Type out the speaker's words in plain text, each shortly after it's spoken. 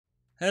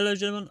Hello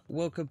gentlemen,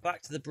 welcome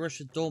back to the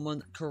Borussia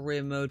Dortmund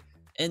career mode.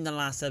 In the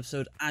last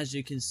episode, as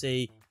you can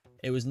see,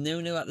 it was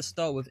 0-0 at the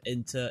start with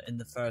Inter in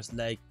the first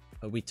leg,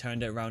 but we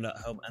turned it around at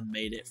home and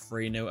made it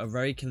 3-0. A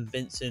very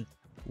convincing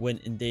win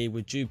indeed,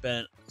 with Jude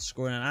Bennett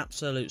scoring an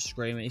absolute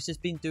screamer. He's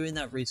just been doing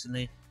that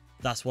recently.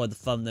 That's why the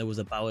thumbnail was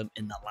about him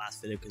in that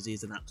last video, because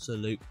he's an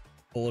absolute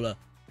baller.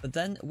 But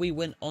then we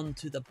went on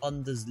to the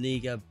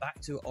Bundesliga,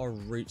 back to our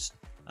roots,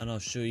 and I'll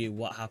show you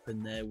what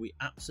happened there. We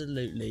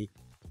absolutely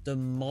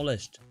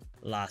demolished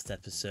last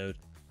episode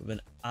with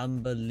an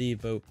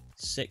unbelievable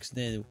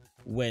 6-0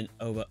 win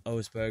over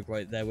Augsburg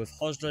right there, with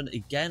Hojlund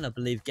again, I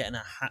believe, getting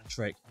a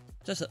hat-trick.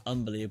 Just an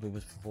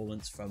unbelievable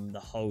performance from the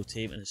whole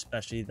team, and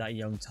especially that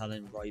young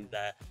talent right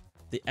there,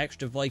 the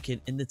extra Viking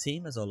in the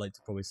team, as I like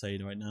to probably say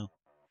right now.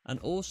 And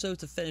also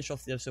to finish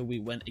off the episode, we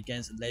went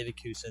against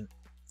Leverkusen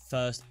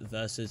first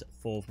versus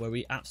fourth, where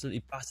we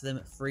absolutely battered them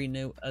at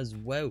 3-0 as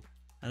well.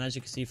 And as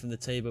you can see from the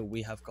table,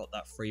 we have got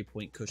that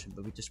 3-point cushion,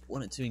 but we just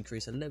wanted to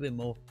increase a little bit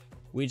more.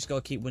 We just got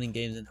to keep winning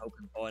games and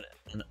hoping Bayern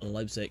and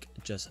Leipzig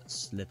just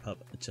slip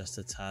up just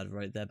a tad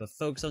right there. But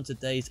focus on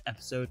today's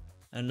episode,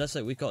 and looks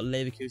like we've got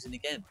Leverkusen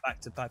again back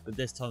to back, but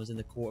this time it's in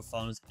the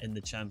quarterfinals in the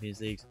Champions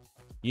League.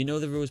 You know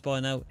the rules by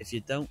now. If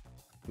you don't,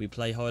 we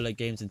play highlight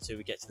games until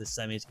we get to the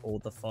semis or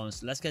the finals.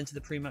 So let's get into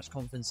the pre-match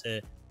conference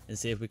here and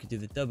see if we can do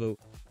the double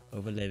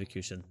over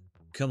Leverkusen.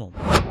 Come on.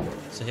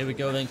 So here we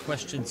go then.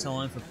 Question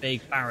time for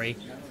Big Barry.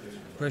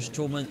 Borussia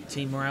Dortmund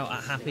team morale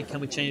at happy.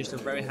 Can we change to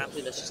very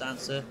happy? Let's just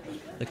answer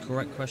the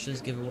correct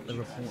questions given what the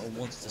reporter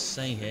wants to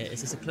say here.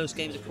 Is this a close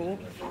game to call?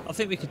 I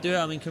think we could do it.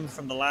 I mean, coming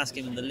from the last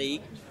game in the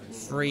league,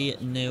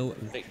 3-0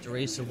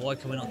 victory. So why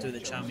can we not do the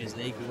Champions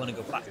League? We want to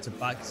go back to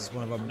back. This is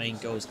one of our main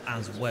goals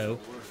as well.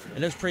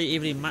 It looks pretty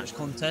evenly matched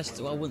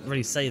contest. Well, I wouldn't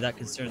really say that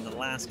considering the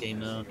last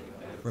game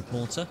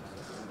reporter.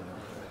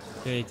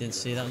 Really didn't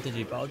see that one, did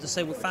you? But I'll just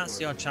say we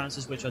fancy our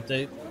chances, which I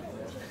do.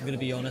 I'm going to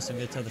be honest, I'm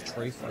going to tell the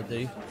truth. I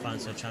do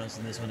fancy our chances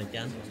in this one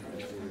again,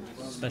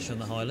 especially on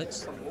the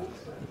highlights.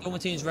 The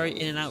Dortmund team is very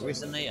in and out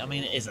recently. I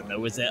mean, it isn't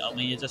though, is it? I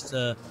mean, you're just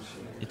you're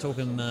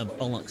talking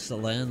bollocks to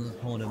land,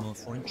 pardon my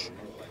French.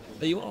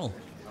 But you are.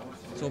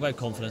 It's all about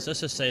confidence.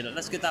 Let's just say that.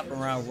 Let's get that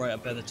morale right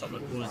up there, the top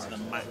of the corner to the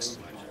max.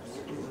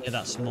 Get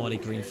that smiley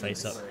green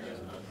face up.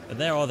 But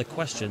there are the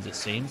questions, it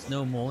seems.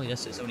 No more.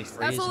 Yes, it's only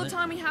 3. That's all the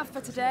time we have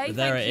for today. But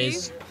there it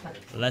is.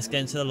 Let's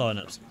get into the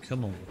lineups.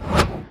 Come on.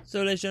 So,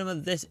 ladies and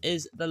gentlemen, this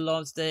is the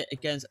lineup today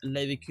against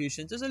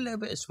Leverkusen. There's a little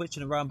bit of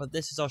switching around, but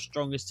this is our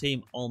strongest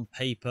team on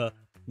paper.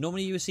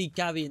 Normally, you would see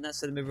Gavi in that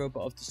centre mid role,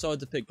 but I've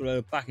decided to pick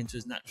Guerrero back into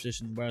his natural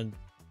position where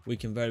we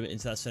convert him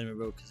into that centre mid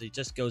role, because he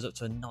just goes up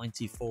to a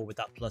 94 with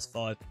that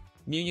 +5.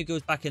 Munir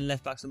goes back in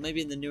left back, so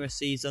maybe in the newer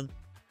season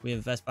we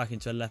invest back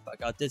into a left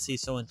back. I did see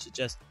someone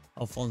suggest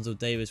Alphonso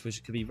Davies,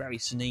 which could be very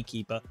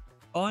sneaky, but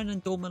Bayern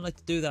and Dortmund like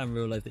to do that in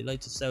real life. They like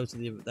to sell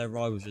to their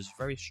rivals, which is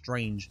very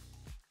strange.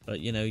 But,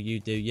 you know, you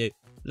do you.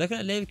 Looking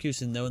at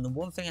Leverkusen, though, and the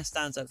one thing that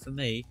stands out for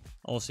me,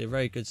 obviously a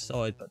very good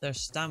side, but their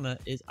stamina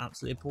is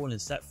absolutely appalling.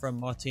 Set from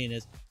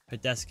Martinez,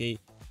 Pedeschi,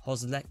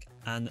 Hozlek,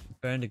 and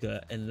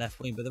Berniger in left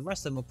wing. But the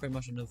rest of them are pretty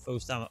much on the full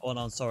stamina. Oh,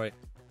 no, I'm sorry.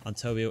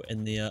 Antonio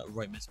in the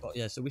right mid spot.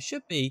 Yeah, so we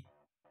should be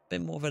a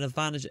bit more of an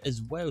advantage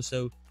as well.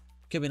 So,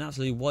 could be an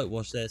absolutely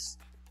whitewash this.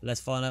 Let's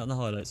find out on the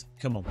highlights.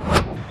 Come on.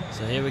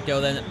 So here we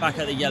go then. Back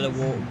at the yellow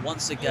wall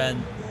once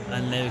again.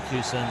 And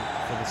Leverkusen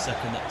for the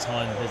second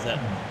time visit.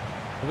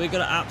 We're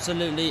going to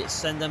absolutely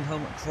send them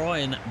home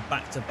crying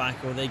back to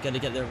back, or are they going to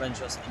get their revenge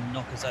on us and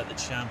knock us out the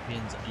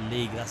Champions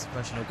League? That's the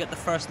question. We'll get the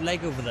first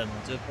leg over them.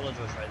 I do apologise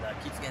right there.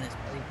 I keep forgetting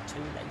it's 2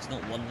 legs,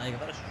 not 1 leg. I've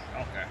had a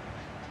shocker.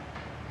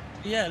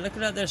 Yeah,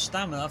 looking at their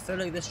stamina, I feel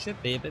like this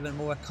should be a bit of a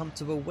more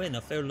comfortable win. I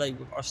feel like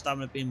with our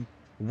stamina being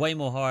way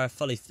more higher,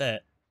 fully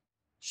fit,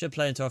 should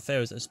play into our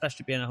favours,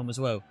 especially being at home as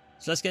well.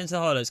 So let's get into the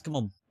highlights. Come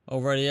on.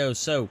 Alrighty,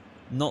 so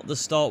not the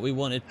start we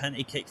wanted.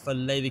 Penalty kick for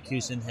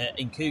Leverkusen here.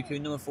 In Cuckoo,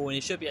 number 4, and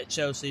he should be at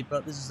Chelsea,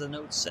 but this is a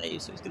no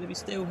save, so he's going to be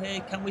still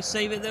here. Can we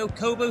save it though?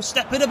 Kobo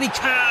stepping up, he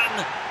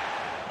can!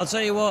 I'll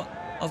tell you what,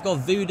 I've got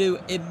voodoo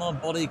in my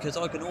body because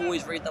I can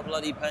always read the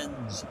bloody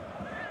pens.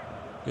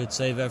 Good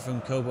save there from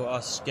Kobo,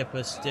 our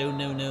skipper. Still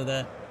 0-0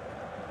 there.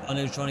 I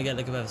know he's trying to get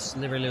like a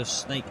slivery little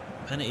snake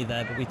penalty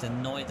there, but we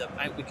denied them.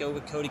 Out we go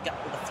with Cody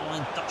Gap with a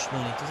flying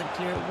Dutchman. He doesn't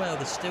clear it well.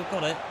 They've still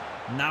got it.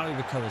 Now he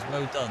recovers.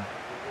 Well done.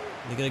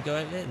 They're going to go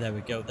out there. There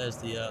we go. There's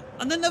the...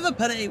 And another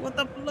penalty. What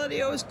the bloody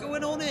hell is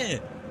going on here?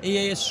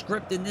 EA is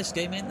scripting this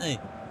game, ain't they?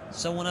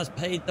 Someone has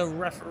paid the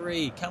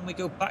referee. Can we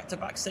go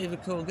back-to-back save a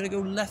call? I'm going to go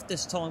left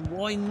this time.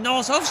 Why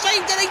not? I've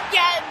saved it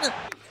again!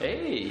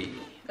 Hey,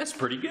 that's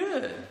pretty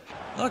good.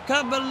 I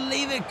can't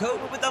believe it.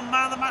 Kobe with the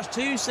man of the match.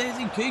 2 saves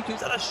in Cuckoo.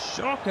 Is that a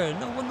shocker?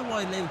 No wonder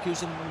why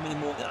Leverkusen won many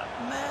more.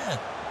 Man.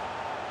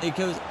 Here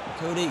goes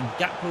Cody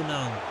Gakpo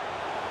now.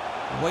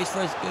 Waits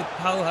for his good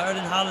pal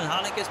Erling Haaland.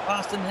 Haaland gets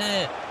past him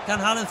here. Can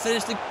Haaland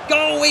finish the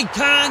goal? He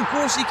can. Of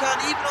course he can.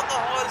 Even on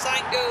the hardest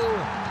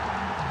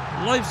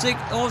angle. Leipzig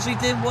obviously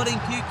didn't want in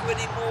Cuckoo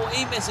anymore.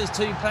 He misses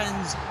 2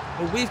 pens.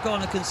 But we've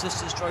got a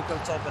consistent strike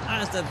up top. And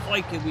as the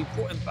Viking, we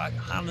brought him back.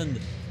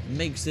 Haaland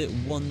makes it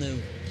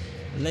 1-0.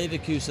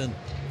 Leverkusen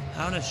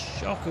Having a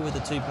shocker with the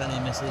 2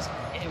 penalty misses.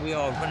 Here we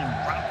are running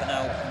rampant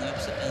out on the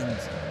opposite end.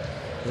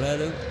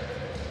 Guerrero.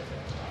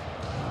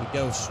 There we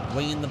go,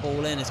 swinging the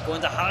ball in. It's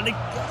going to Haaland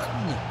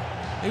again.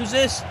 Who's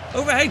this?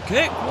 Overhead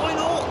kick. Why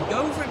not?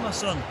 Go for it, my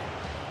son.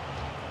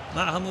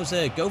 Matt Hummels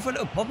here. Go for a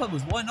little pop-up.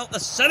 Why not? The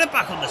centre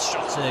back on the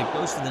shot here.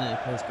 Goes for the near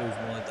post. Goes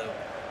wide though.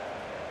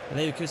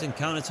 Leverkusen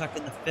counter-attack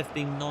in the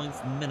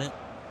 59th minute.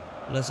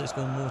 Looks like it's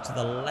going more to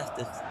the left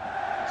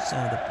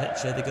side of the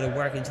pitch here. They're going to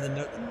work into the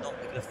middle. They're not.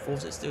 They're going to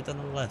force it still down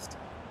the left.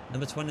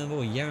 Number 20 on the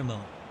ball, Yermo.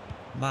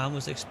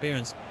 Mahamud's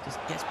experience just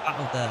gets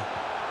battled there.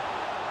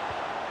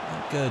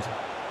 Not good.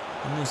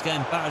 Mahamud's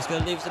getting battered. It's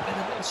going to leave us a bit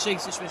of a shaky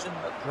situation.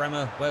 But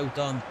Bremer, well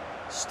done.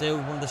 Still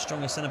one of the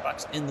strongest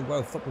centre-backs in the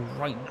world football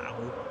right now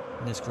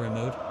in this career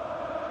mode.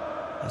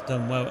 Has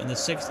done well. In the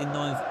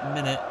 69th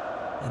minute,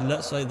 it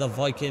looks like the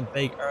Viking,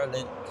 Big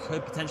Erling,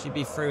 could potentially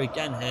be through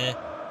again here.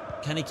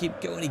 Can he keep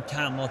going? He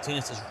can.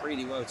 Martinez does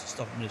really well to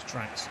stop him in his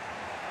tracks.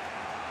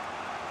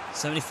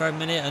 73rd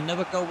minute,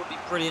 another goal would be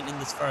brilliant in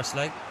this first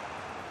leg.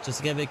 Just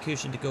to get a bit of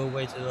cushion to go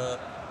away to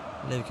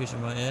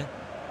Leverkusen right here.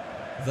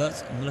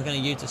 But I'm looking at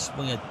you to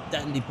swing a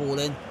deadly ball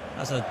in.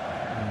 That's a...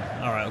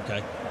 Alright,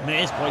 okay. I mean,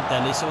 it is quite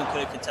deadly. Someone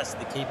could have contested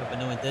the keeper, but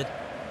no one did.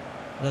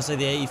 Let's say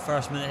the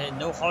 81st minute here.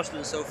 No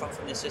Hodgson so far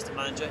from the assistant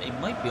manager. He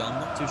might be on,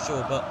 not too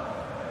sure, but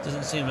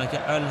doesn't seem like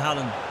it. Erling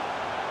Haaland.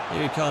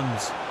 Here he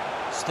comes.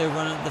 Still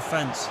running at the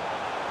fence.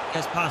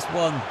 Gets past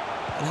one.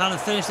 And Haaland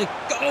finished it.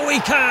 Go, he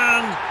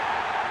can!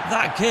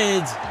 That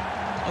kid.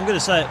 I'm going to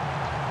say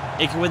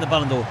it. He could win the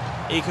Ballon d'Or.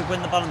 He could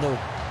win the Ballon d'Or.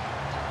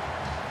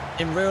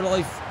 In real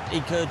life, he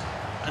could.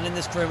 And in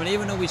this career, and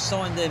even though we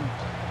signed him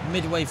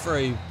midway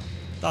through,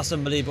 that's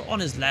unbelievable. On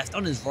his left,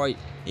 on his right,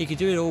 he could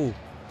do it all.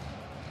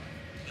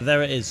 But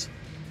there it is.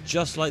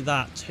 Just like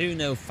that.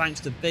 2-0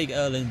 thanks to Big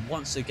Erling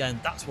once again.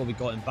 That's what we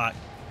got him back.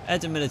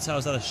 Eder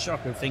Militao's had a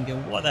shocker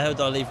thinking, what the hell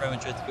did I leave Real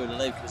Madrid to go to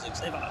Leverkusen?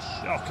 Because they've had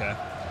a shocker.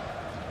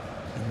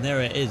 And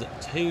there it is.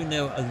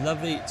 2-0. A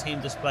lovely team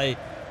display.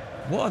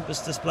 What a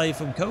display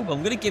from Kobo.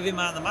 I'm going to give him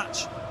out of the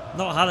match.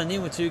 Not Haaland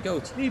in with 2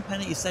 goals. 2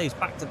 penalty saves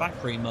back to back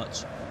pretty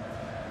much.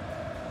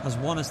 Has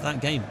won us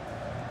that game.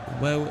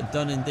 Well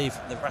done indeed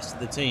from the rest of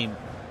the team.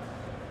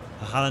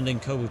 Haaland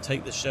and Kobo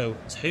take the show.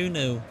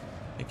 2-0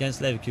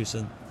 against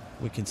Leverkusen.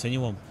 We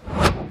continue on.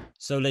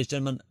 So, ladies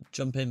and gentlemen,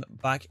 jumping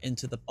back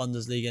into the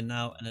Bundesliga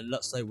now, and it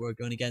looks like we're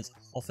going against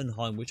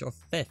Hoffenheim, which are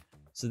 5th.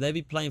 So they'll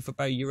be playing for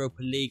both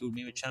Europa League or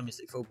maybe Champions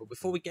League football.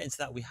 Before we get into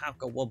that, we have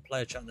got one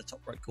player chat in the top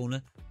right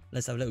corner.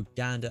 Let's have a little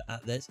gander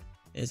at this.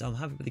 I'm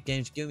happy with the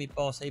games. Give me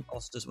boss. Hey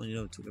boss, just when you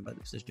know talking about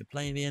the position you're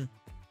playing me in.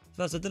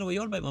 First, I don't know what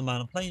you're on about, my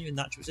man. I'm playing you in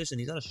that position.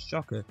 He's had a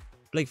shocker.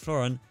 Blake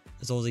Florin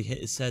has already hit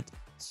his head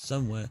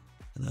somewhere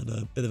and had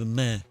a bit of a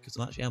mare because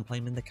I'm actually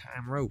playing him in the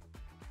cam row.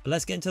 But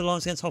let's get into the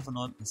lines against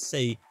Hoffenheim and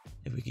see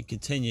if we can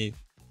continue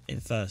in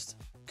first.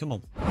 Come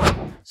on.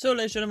 So,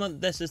 ladies and gentlemen,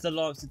 this is the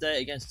lines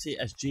today against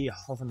TSG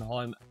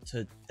Hoffenheim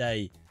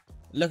today.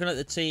 Looking at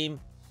the team,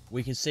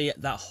 we can see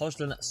that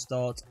Hodgson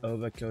starts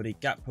over Cody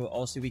Gakpo.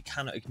 Also, we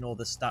cannot ignore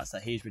the stats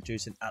that he's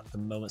reducing at the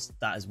moment. So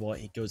that is why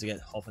he goes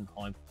against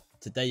Hoffenheim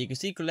today. You can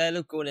see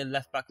Guerrero going in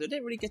left back. I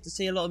didn't really get to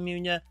see a lot of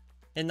Munya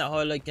in that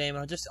highlight game.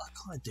 I kind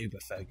of do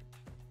prefer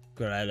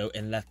Guerrero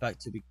in left back,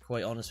 to be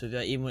quite honest with you.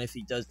 Even if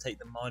he does take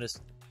the minus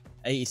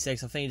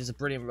 86, I think he does a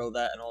brilliant role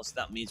there, and also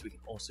that means we can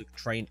also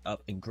train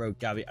up and grow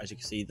Gabby, as you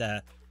can see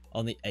there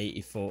on the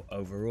 84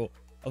 overall.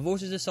 I've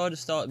also decided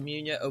to start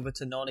Munya over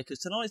Tonali because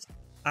Tonali's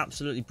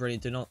absolutely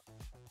brilliant. Do not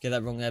get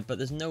that wrong there, but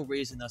there's no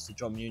reason us to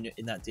drop Munya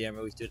in that DM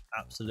role. He's doing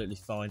absolutely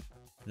fine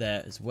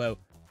there as well.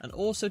 And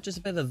also just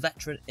a bit of a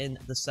veteran in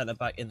the centre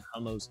back in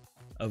Hummels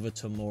over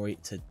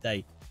Tomori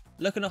today.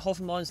 Looking at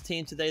Hoffenheim's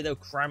team today though,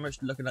 Kramaric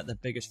looking at the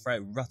biggest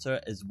threat,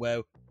 Rutter as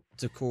well,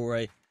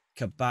 Takore,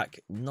 Kabak,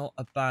 not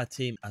a bad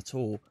team at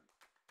all.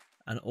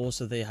 And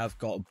also they have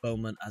got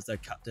Bowman as their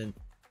captain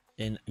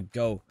in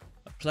goal.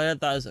 A player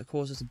that is, of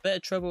course, a bit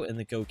of trouble in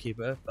the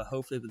goalkeeper, but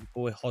hopefully with the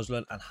boy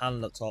Hodgson and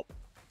Haaland up top,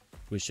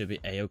 we should be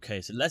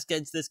a-okay. So let's get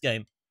into this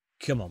game.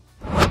 Come on.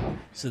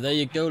 So there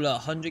you go,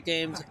 100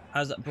 games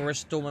as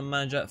Borussia Dortmund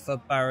manager for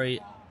Barry.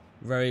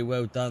 Very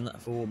well done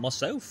for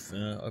myself.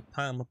 A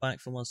pat on my back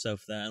for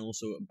myself there, and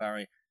also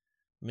Barry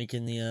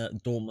making the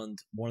Dortmund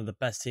one of the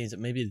best teams,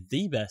 maybe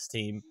the best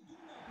team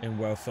in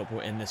world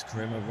football in this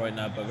career mode right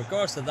now. But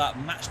regardless of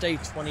that, match day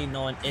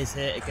 29 is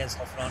here against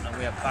Hoffenheim, and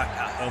we are back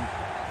at home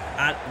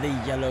at the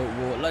Yellow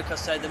Wall. Like I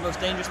said, the most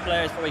dangerous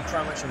player is probably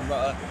Kramaric and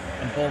Rutter,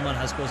 and Bowman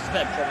has caused a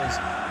bit of problems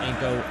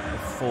in goal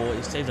before.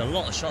 He saved a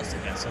lot of shots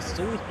against us. It's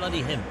always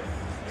bloody him.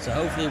 So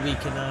hopefully we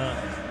can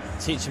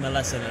teach him a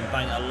lesson and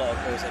bang a lot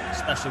of goals in,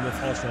 especially with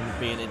Hodgson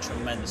being in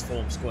tremendous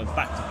form, scoring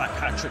back-to-back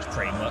hat-tricks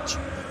pretty much.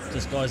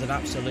 This guy's an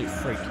absolute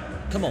freak.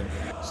 Come on.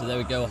 So there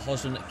we go,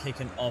 Hodgson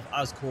kicking off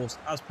as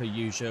per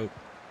usual.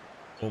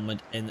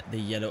 Dortmund in the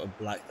yellow and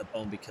black, the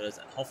Bombi colours,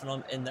 and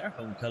Hoffenheim in their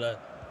home colour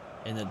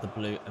in the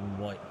blue and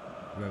white.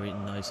 Very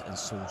nice and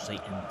saucy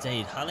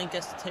indeed. Haaland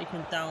gets to take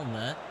him down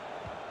there.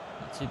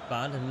 Not too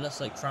bad. And it looks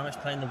like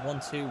Kramaric playing the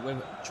 1-2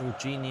 with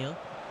Jorginho.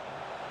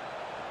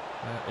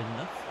 Fair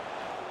enough.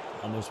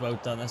 Almost well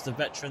done. That's the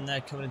veteran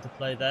there coming into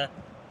play there.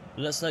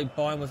 Looks like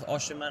Bayern with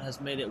Osherman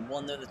has made it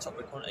 1-0 in the top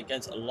right corner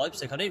against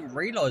Leipzig. I didn't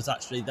realise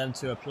actually them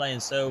two are playing,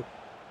 so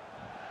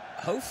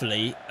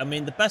hopefully, I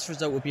mean, the best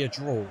result would be a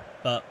draw,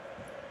 but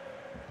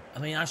I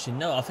mean, actually,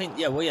 no, I think,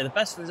 yeah, well, yeah, the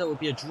best result would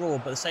be a draw,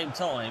 but at the same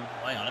time,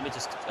 hang on, let me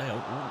just,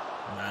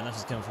 nah,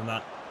 nothing's coming from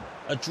that.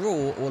 A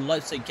draw or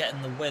Leipzig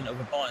getting the win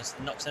over Bayern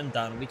so knocks them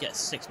down and we get a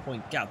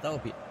 6-point gap. That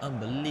would be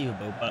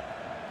unbelievable, but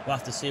we'll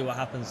have to see what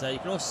happens there. You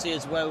can also see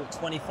as well,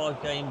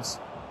 25 games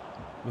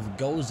with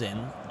goals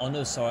in. Oh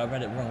no, sorry, I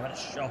read it wrong. I read a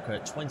shocker.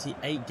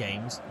 28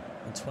 games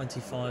and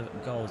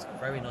 25 goals.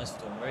 Very nice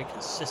for them. Very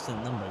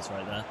consistent numbers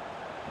right there.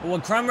 Oh,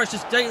 and Kramaric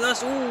just dating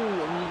us. Oh,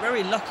 I'm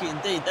very lucky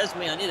indeed. There's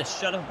me. I need to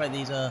shut up about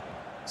these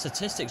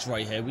statistics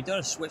right here. We don't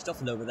have switched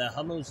off a little bit there.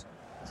 Hummels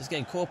just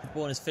getting caught up with the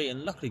ball on his feet,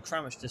 and luckily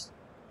Kramaric just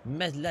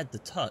led the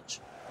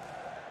touch.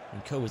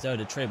 And Cole was there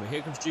to trade, but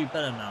here comes Jude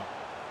Bellingham now.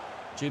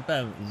 Jude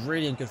Bellingham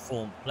really in good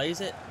form. Plays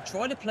it.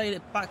 Try to play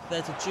it back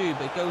there to Jude,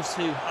 but it goes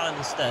to Haaland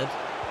instead.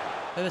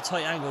 Bit of a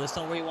tight angle. That's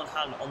not where you want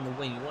Haaland on the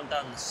wing. You want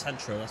down the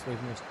central. That's where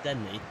he's most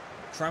deadly.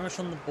 Kramaric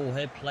on the ball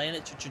here, playing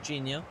it to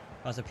Jorginho.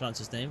 How's I pronounce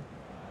his name?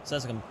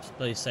 Sounds like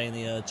I'm saying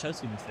the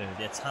Chelsea midfielder,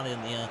 the Italian,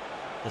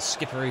 the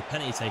skippery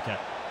penalty taker.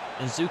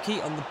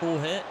 Inzuki on the ball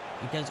here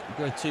against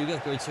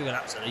Goretzka. Goretzka, an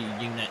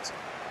absolute unit.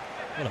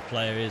 What a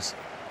player he is.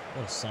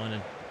 What a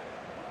signing.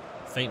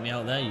 Fake me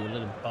out there, you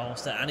little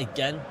bastard. And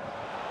again,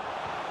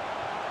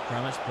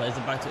 Kramaric plays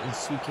it back to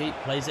Inzuki.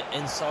 Plays it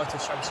inside to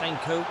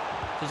Shevchenko.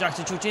 To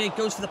Jackson Jorginho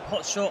goes for the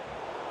pot shot.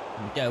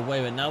 And we get away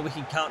with it. Now we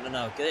can counter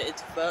now. Get it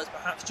into Verts,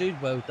 perhaps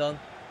Jude. Well done.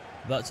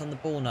 Verts on the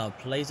ball now.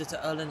 Plays it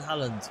to Erling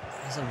Haaland.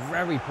 It's a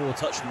very poor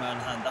touch from Erling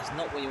Haaland. That's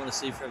not what you want to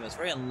see from him. It's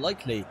very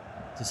unlikely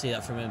to see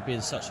that from him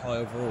being such high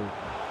overall.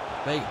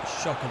 Big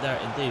shocker there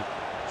indeed.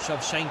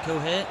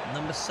 Shevchenko here,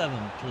 number 7.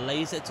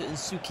 Plays it to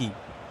Inzuki.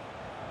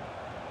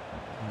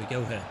 And we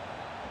go here.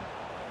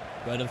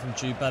 Well done from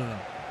Jude Bellingham.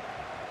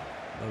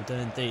 Well done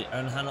indeed.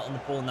 Erling Haaland on the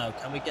ball now.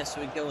 Can we guess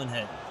who we're going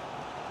here?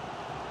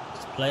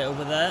 Just play it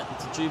over there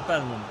to Jude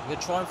Bellingham. We're going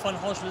to try and find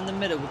Højlund in the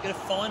middle. We're going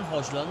to find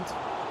Højlund.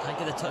 Can't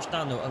get a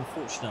touchdown though,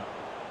 unfortunate.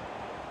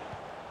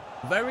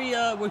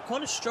 We're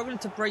kind of struggling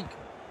to break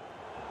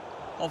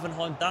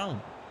Hoffenheim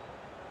down.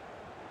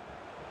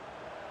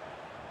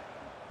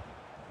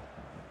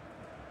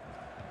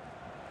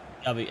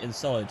 Gavi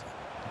inside.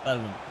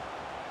 Bellingham.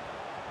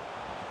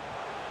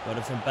 Got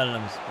it from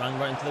Bellingham. Ran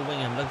right into the wing.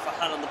 I'm looking for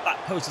Haaland on the back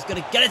post. He's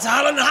going to get it to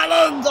Haaland.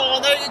 Haaland! Oh,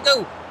 there you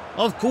go.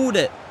 I've called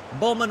it.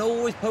 Bowman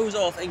always pulls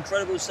off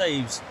incredible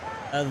saves.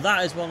 And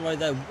that is one right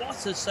there.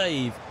 What a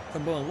save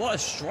from Bowman. What a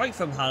strike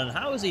from Haaland.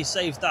 How has he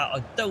saved that?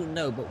 I don't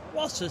know. But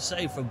what a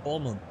save from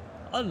Bowman.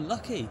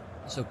 Unlucky.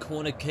 So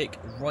corner kick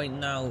right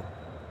now.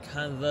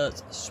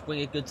 Canvert.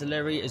 Swing a good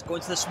delivery. Is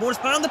going to the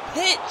smallest man on the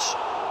pitch.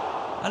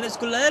 And it's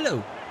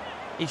Golelo.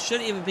 He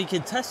shouldn't even be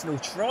contesting or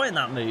trying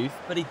that move.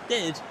 But he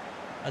did.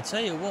 I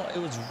tell you what, it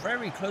was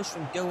very close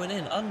from going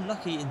in.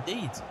 Unlucky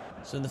indeed.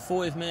 So in the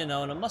 40th minute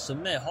now, and I must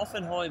admit,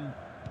 Hoffenheim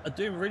are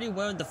doing really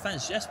well in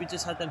defence. Yes, we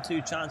just had them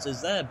 2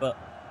 chances there, but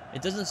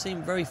it doesn't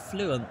seem very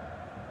fluent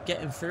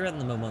getting through at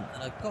the moment.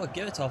 And I've got to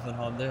give it to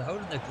Hoffenheim. They're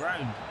holding their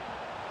ground.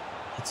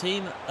 The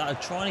team that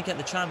are trying to get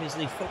the Champions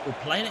League football,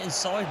 playing it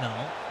inside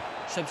now.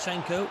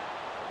 Shevchenko,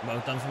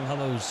 well done from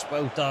Hummels.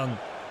 Well done.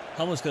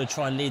 Hummels going to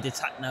try and lead the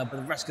attack now, but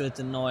the ref's going to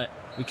deny it.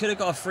 We could have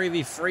got a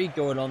 3v3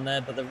 going on there,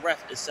 but the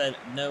ref has said,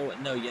 no,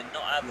 you're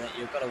not having it.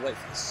 You've got to wait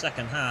for the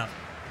second half.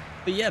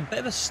 But yeah, a bit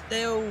of a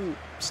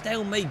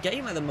stalemate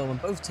game at the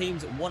moment. Both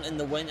teams wanting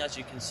the win, as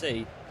you can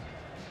see.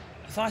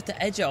 If I had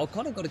to edge it, I've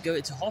kind of got to go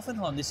it to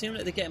Hoffenheim. They seem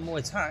like they're getting more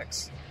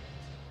attacks.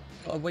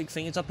 Got to wake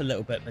things up a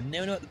little bit, but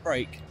 0-0 at the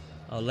break.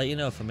 I'll let you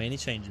know if I make any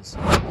changes.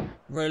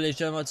 Right, ladies and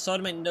gentlemen, I decided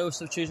to make no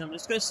substitution. I'm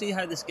just going to see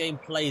how this game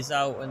plays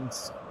out, and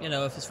you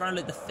know, if it's around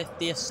like the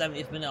 50th,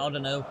 70th minute, I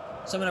don't know,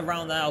 something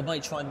around there, I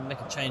might try and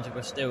make a change if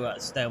we're still at a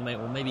stalemate,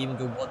 or maybe even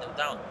go 1-0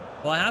 down.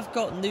 But I have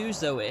got news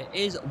though. It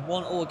is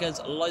 1-1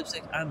 against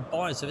Leipzig and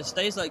Bayern. So if it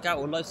stays like that,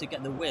 or Leipzig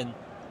get the win,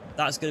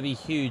 that's going to be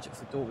huge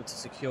for Dortmund to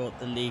secure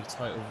the league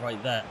title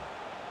right there.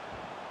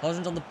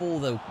 Højlund on the ball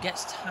though,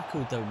 gets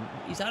tackled though.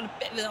 He's had a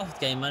bit of an off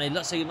game, man. It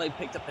looks like he might have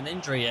picked up an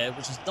injury here,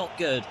 which is not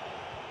good.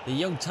 The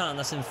young talent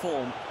that's in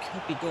form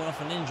could be going off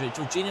an injury.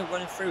 Jorginho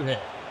running through here.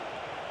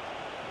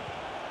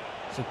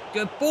 So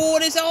good ball,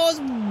 it's ours.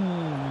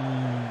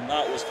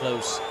 That was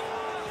close.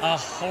 A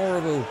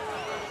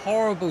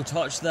horrible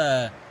touch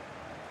there.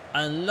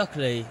 And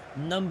luckily,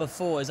 number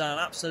 4 is an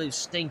absolute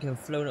stink and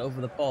flown it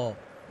over the bar.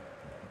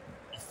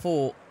 I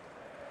thought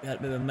we had a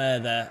bit of a mare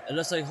there. It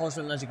looks like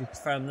Højlund, as you can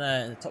confirm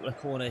there, in the top of the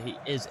corner, he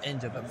is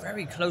injured, but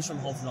very close from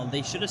Hoffenheim.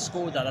 They should have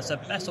scored that. That's their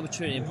best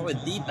opportunity, and probably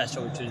the best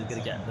opportunity they're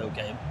going to get in the whole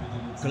game.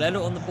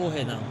 Golelo on the ball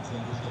here now.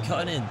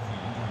 Cutting in.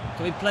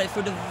 Can we play it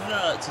through the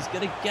Verts? He's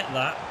going to get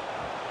that.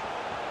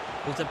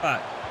 Put it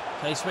back.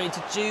 Play straight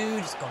to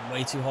Jude. It's gone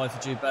way too high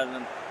for Jude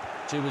Bellingham.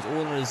 Jude was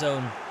all on his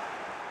own.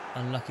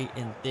 Unlucky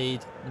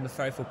indeed. Number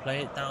 34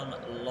 playing it down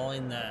the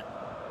line there.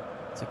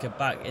 To get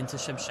back into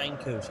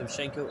Shevchenko.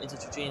 Shevchenko into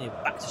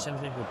Jorginho. Back to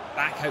Shevchenko.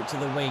 Back out to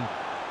the wing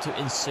to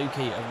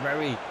Inzuki. A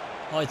very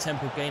high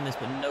tempo game this,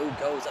 but no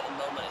goals at the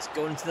moment. It's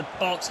going into the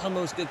box.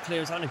 Hummels, good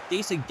clearance. Having a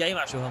decent game,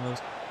 actually, Hummels.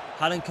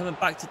 Haaland coming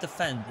back to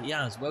defend. He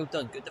has. Well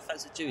done. Good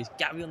defensive duties.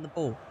 Gary on the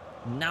ball.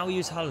 Now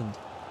use Haaland.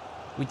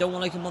 We don't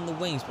want him on the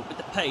wings, but with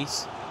the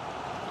pace,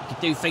 he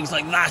can do things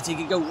like that. He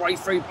can go right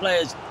through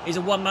players. He's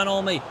a one-man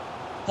army.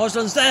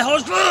 Højlund's there.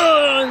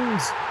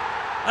 Højlund!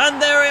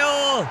 And there we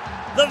are.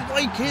 The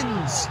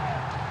Vikings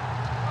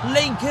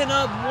linking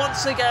up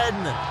once again.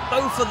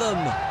 Both of them.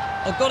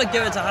 I've got to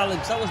give it to Haaland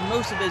because that was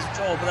most of his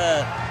job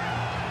there.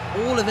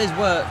 All of his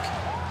work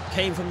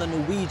came from the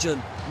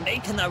Norwegian,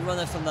 making that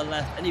runner from the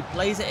left, and he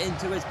plays it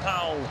into his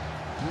pal,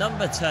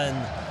 number 10,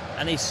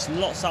 and he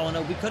slots that one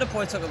up. We could have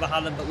probably took over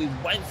Haaland, but we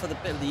went for the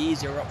bit of the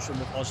easier option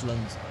with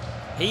Højlund.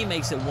 He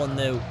makes it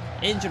 1-0.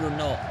 Injured or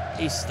not,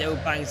 he still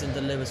bangs and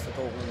delivers for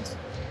Dortmund.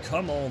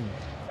 Come on.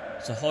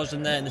 So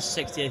Højlund there in the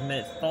 68th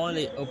minute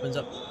finally opens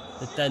up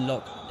the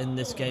deadlock in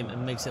this game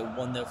and makes it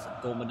 1-0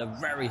 for Dortmund. A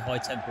very high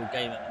tempo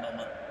game at the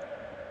moment.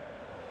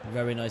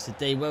 Very nice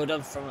indeed. Well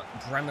done from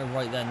Bremer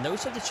right there. No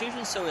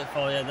substitutions so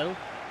far yet though.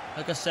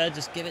 Like I said,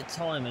 just give it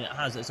time, and it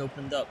has. It's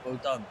opened up. Well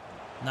done.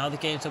 Now the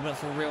game's opened up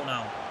for real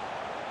now.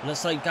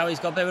 Looks like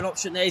Gavi's got a bit of an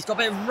option there. He's got a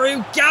bit of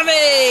room.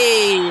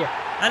 Gavi!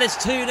 And it's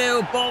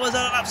 2-0. Bombers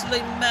at an absolute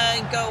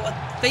man goal.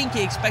 I think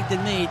he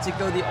expected me to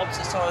go the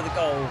opposite side of the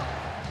goal.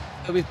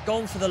 But we've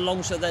gone for the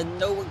long shot there.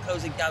 No one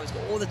closing Gavi's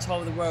got all the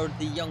time in the world.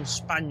 The young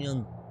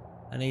Spaniard.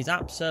 And he's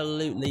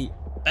absolutely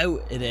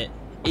belted it.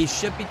 He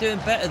should be doing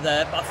better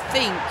there, but I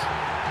think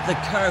the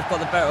curve got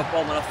the better of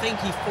Bowman. I think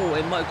he thought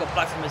it might have got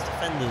back from his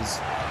defenders,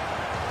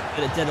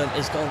 but it didn't.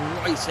 It's gone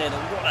right in,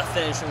 and what a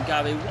finish from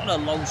Gavi. What a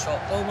long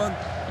shot. Bowman,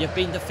 you've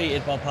been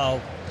defeated, my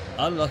pal.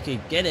 Unlucky.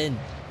 Get in.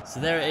 So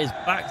there it is.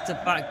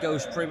 Back-to-back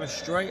goals pretty much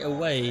straight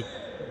away.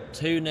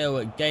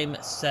 2-0 game,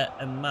 set,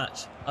 and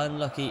match.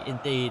 Unlucky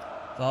indeed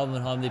for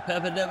Hoffenheim. They put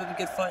up a little bit of a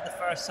good fight in the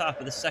first half,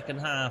 but the second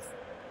half,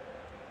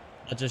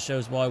 that just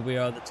shows why we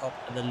are at the top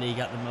of the league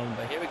at the moment.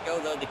 But here we go,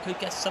 though. They could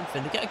get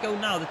something. They get a goal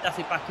now. They're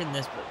definitely back in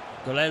this.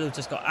 But Golelo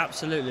just got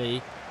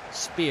absolutely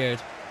speared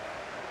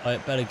by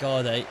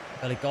Bellegarde.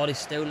 Bellegarde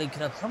still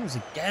linking up. Hummels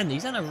again.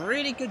 He's had a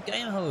really good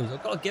game, Hummels.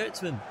 I've got to give it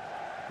to him.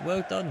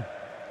 Well done.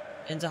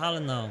 Into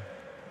Haaland now.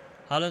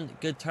 Haaland,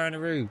 good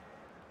turneroo.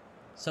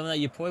 Something that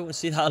you probably won't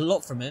see that a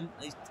lot from him.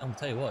 I'll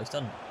tell you what, he's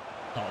done.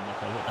 Oh my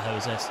god, what the hell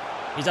is this?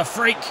 He's a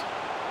freak.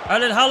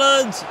 Erling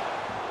Haaland.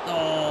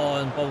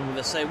 Oh, and Bowman with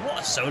a save. What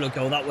a solo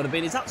goal that would have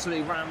been. He's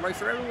absolutely ran right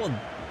for everyone.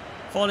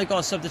 Finally got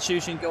a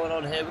substitution going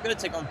on here. We're going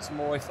to take on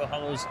Tomori for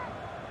Hummels.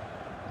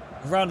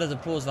 Round of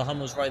applause for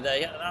Hummels right there.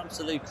 He had an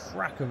absolute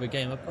crack of a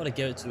game. I've got to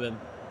give it to him.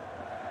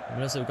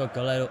 And also we've got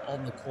Golelo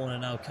on the corner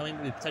now. Can we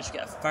maybe potentially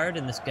get a third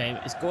in this game?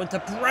 It's going to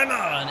Bremer,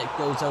 and it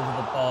goes over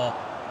the bar.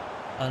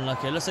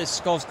 Unlucky. It looks like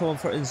Skov's coming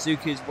for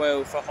Inzuki as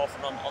well for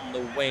Hoffenheim on the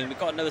wing. We've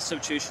got another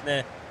substitution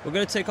there. We're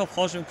going to take off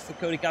Højlund for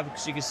Cody Gavi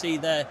because you can see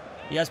there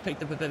he has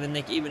picked up a bit of a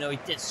nick, even though he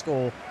did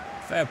score.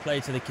 Fair play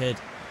to the kid.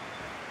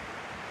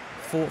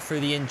 Fought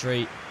through the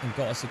injury and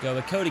got us a go.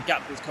 But Cody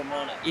Gakpo's come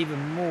on. Even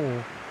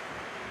more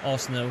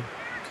Arsenal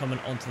coming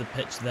onto the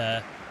pitch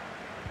there.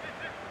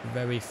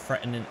 Very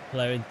threatening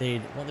player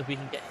indeed. I wonder if we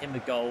can get him a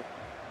goal.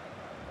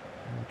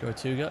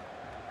 Tortuga.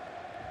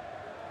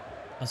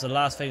 That's the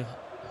last thing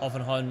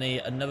Hoffenheim need.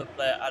 Another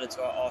player added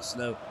to our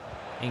Arsenal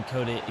in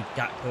Cody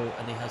Gakpo,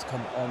 and he has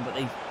come on. But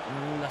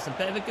that's a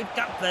bit of a good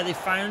gap there they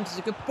found. It's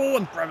a good ball,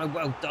 and Bremer,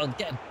 well done.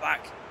 Get him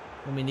back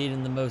when we need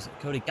him the most.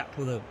 Cody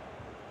Gakpo though.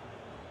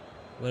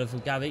 Well for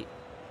Gavi.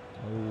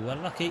 Oh,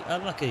 unlucky,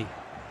 unlucky.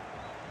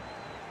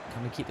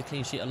 Can we keep the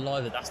clean sheet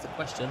alive? That's the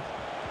question.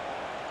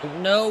 Oh,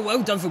 no,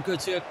 well done for good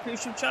too. A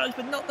crucial challenge,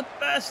 but not the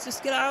best.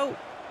 Just get out.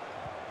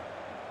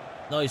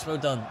 Nice, well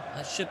done.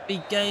 That should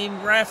be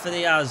game rare for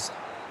the Az.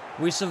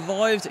 We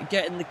survived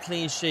getting the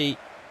clean sheet.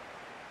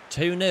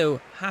 2-0.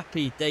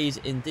 Happy days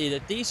indeed. A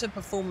decent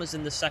performance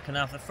in the second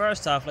half. The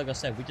first half, like I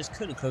said, we just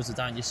couldn't close it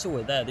down. You saw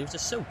it there. They were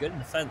just so good in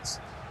defence.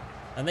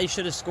 And they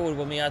should have scored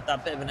when we had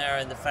that bit of an error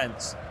in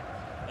defence.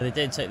 But they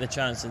did take the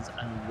chances,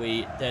 and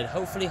we did.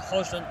 Hopefully,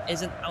 Højlund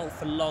isn't out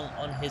for long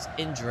on his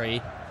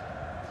injury.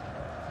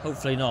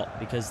 Hopefully not,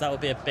 because that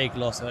would be a big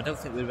loss. And I don't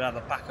think we would have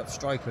a backup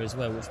striker as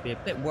well, which would be a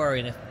bit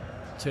worrying if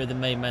two of the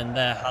main men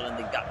there, Haaland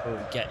and Gakpo,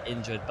 would get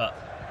injured. But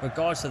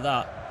regards to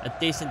that, a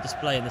decent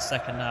display in the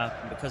second half,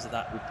 and because of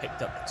that, we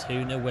picked up a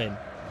 2-0 win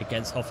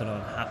against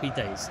Hoffenheim. Happy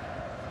days.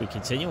 We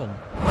continue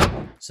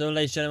on. So,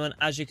 ladies and gentlemen,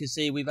 as you can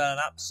see, we've had an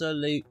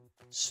absolute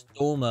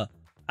stormer.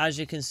 As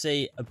you can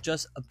see,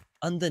 just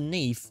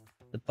underneath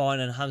the Bayern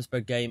and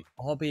Hamburg game,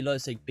 RB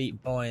Leipzig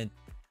beat Bayern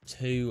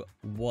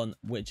 2-1,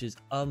 which is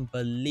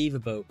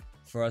unbelievable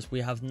for us. We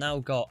have now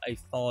got a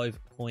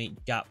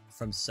 5-point gap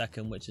from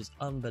second, which is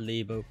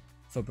unbelievable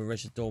for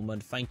Borussia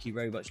Dortmund. Thank you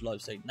very much,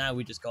 Leipzig. Now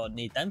we just gotta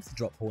need them to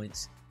drop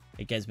points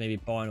against maybe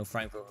Bayern or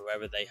Frankfurt,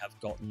 whoever they have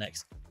got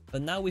next.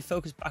 But now we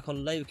focus back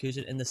on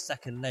Leverkusen in the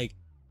second leg,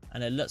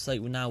 and it looks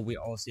like now we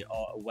obviously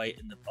are away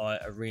in the Bayer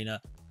Arena.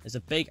 It's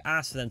a big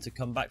ask for them to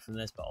come back from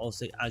this, but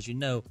also, as you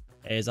know,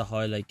 it is a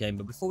highlight game.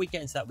 But before we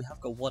get into that, we have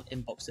got one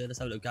inbox here. Let's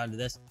have a look down to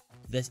this.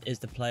 This is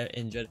the player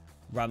injured.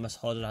 Ramos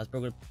Hoddle has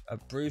broken a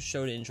bruised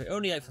shoulder injury,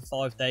 only out for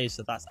 5 days,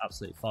 so that's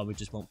absolutely fine. We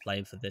just won't play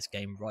him for this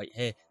game right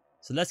here.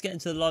 So let's get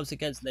into the lives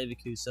against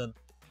Leverkusen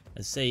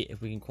and see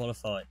if we can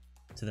qualify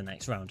to the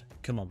next round.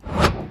 Come on.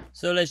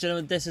 So ladies and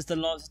gentlemen, this is the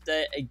lives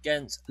today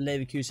against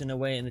Leverkusen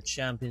away in the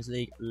Champions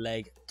League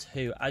Leg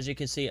 2. As you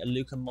can see,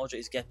 Luka Modric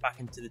is getting back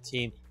into the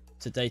team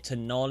today.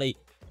 Tonali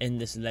in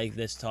this leg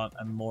this time,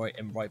 and Mori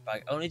in right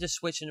back. Only just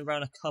switching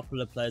around a couple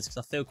of players because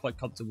I feel quite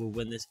comfortable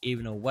with this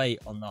even away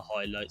on the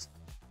highlights.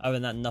 Other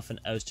than that, nothing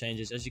else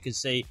changes. As you can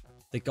see,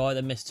 the guy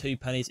that missed 2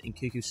 pennies in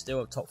Cuckoo still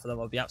up top for them.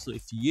 I'd be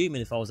absolutely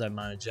fuming if I was their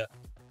manager.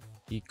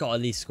 You've got to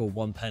at least score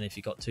 1 penny. If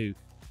you got 2,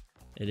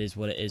 it is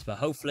what it is. But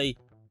hopefully,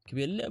 it can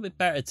be a little bit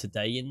better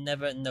today. You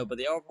never know, but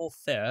they are more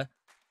fair.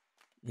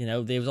 You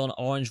know, they was on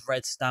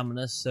orange-red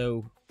stamina,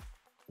 so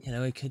you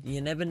know,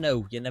 you never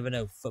know. You never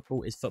know.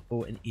 Football is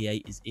football and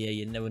EA is EA.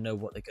 You never know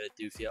what they're going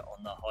to do for you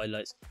on the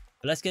highlights.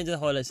 But let's get into the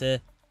highlights here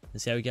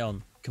and see how we get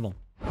on. Come on.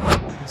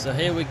 So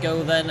here we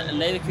go then.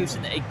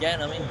 Leverkusen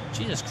again. I mean,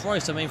 Jesus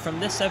Christ. I mean, from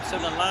this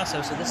episode and last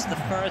episode, this is the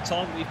 3rd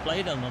time we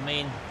played them. I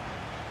mean,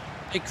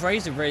 a bit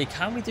crazy really.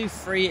 Can we do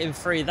 3 in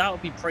 3? That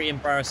would be pretty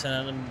embarrassing.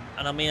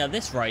 And I mean, at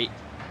this rate,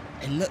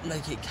 it looked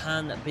like it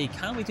can be.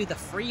 Can we do the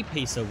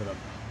 3-piece over them?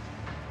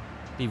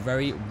 It'd be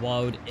very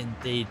wild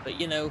indeed. But,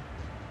 you know,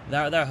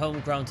 they're at their home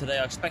ground today.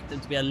 I expect them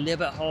to be a little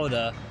bit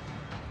harder.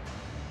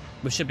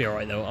 We should be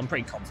alright though. I'm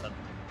pretty confident.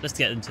 Let's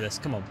get into this.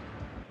 Come on.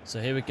 So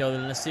here we go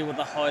then. Let's see what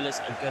the highlights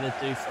are going to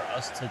do for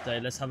us today.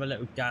 Let's have a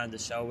little gander,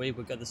 shall we?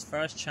 We've got this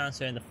first chance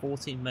here in the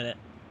 14th minute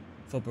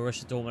for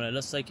Borussia Dortmund. It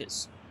looks like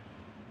it's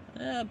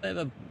a bit of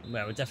a...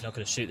 Well, we're definitely not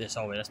going to shoot this,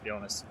 are we? Let's be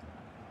honest.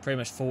 Pretty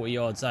much 40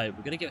 yards out.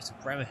 We're going to give it to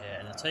Bremer here.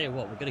 And I'll tell you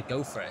what, we're going to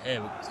go for it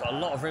here. We've got a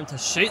lot of room to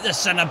shoot the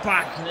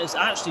centre-back. And it's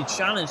actually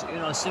challenged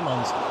Unai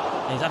Simons.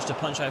 And he's actually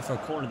punched out for a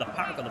corner. The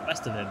power got the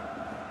best of him.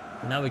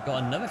 And now we've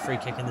got another free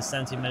kick in the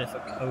 70th minute for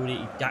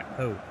Cody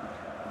Gakpo.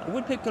 I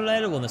would pick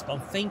Galeno on this, but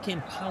I'm thinking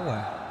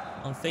power.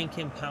 I'm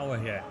thinking power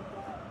here.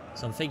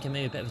 So I'm thinking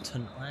maybe a bit of a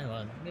turn.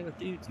 Maybe I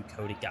do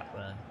Cody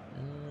Gakpo.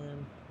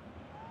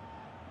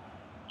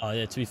 Oh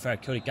yeah, to be fair,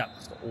 Cody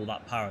Gakpo's got all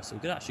that power, so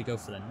we could actually go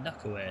for the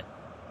knuckle here.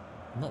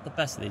 I'm not the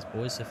best of these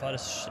boys, so if I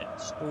just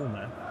stall,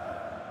 man.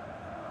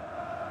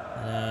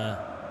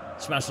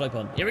 Smash the like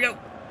button. Here we go.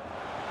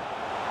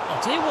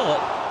 I'll tell you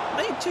what,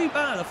 it ain't too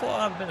bad. I thought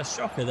I'd have been a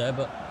shocker there,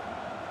 but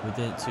we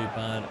didn't too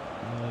bad.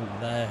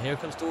 There. Here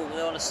comes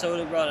Dortmund on a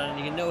solo run,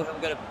 and you know who I'm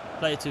going to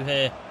play it to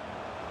here.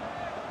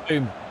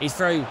 Boom. He's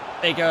through.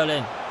 Big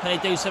Erling. Can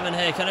he do something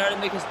here? Can Erling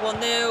make us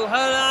 1-0?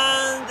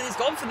 Haaland! He's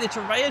gone for the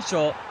Torreira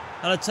shot.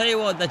 And I'll tell you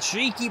what, the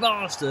cheeky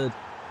bastard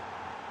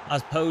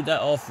has pulled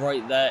that off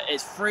right there.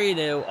 It's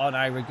 3-0 on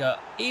aggregate,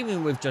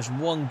 even with just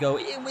 1 goal,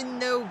 even with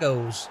no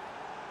goals.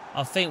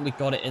 I think we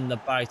got it in the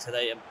bag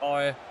today. And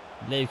Bayer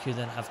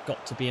Leverkusen have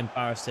got to be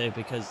embarrassed here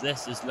because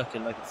this is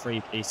looking like a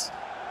 3-piece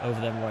over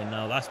them right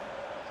now.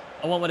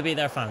 I want to be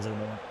their fans at the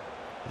moment.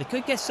 They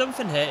could get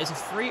something here. It's a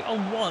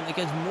 3-on-1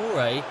 against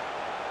Morey.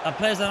 That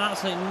player's an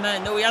absolute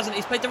man. No, he hasn't.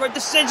 He's made the right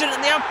decision,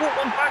 and they have brought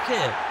one back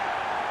here.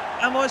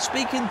 Am I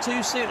speaking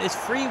too soon? It's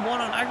 3-1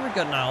 on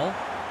aggregate now.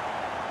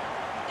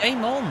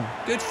 Game on.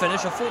 Good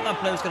finish. I thought that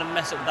player was going to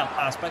mess up with that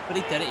pass back, but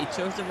he did it. He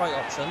chose the right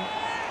option.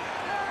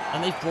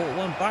 And they've brought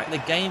one back. The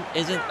game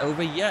isn't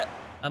over yet.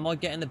 Am I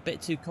getting a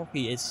bit too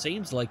cocky? It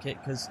seems like it,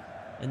 because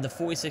in the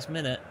 46th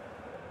minute,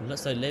 it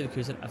looks like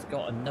Leverkusen have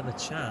got another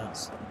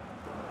chance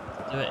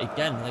to do it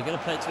again. They're going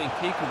to play it to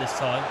Nkuku this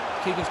time.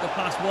 Nkuku's got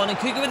past 1, and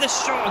Nkuku with a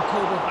shot, and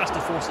Kobo has to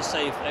force a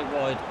save out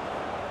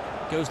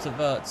wide. Goes to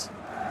Wirtz.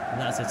 And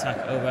that's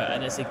attack over,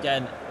 and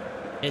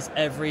it's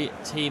every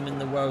team in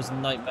the world's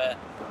nightmare.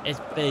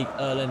 It's big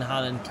Erling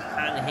Haaland.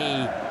 Can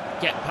he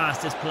get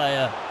past this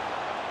player?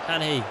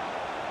 Can he?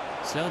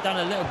 Slow down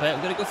a little bit.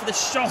 We're going to go for the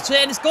shot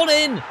in. It's gone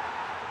in.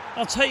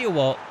 I'll tell you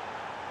what.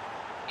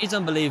 He's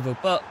unbelievable.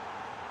 But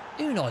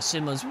Unai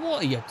Simons,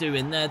 what are you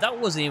doing there? That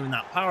wasn't even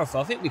that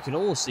powerful. I think we can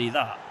all see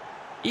that.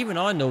 Even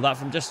I know that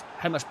from just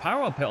how much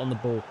power I put on the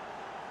ball.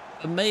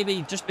 But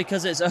maybe just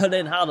because it's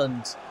Erling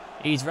Haaland,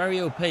 he's very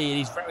OP and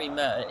he's very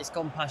meta. It's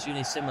gone past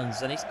Unai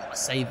Simons and he's got to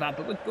save that.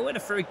 But we're going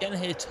through again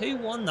here.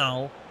 2-1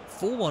 now.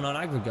 4-1 on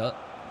aggregate.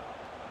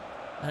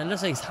 And it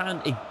looks like his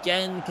hand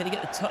again. Can he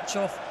get the touch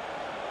off?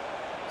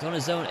 He's on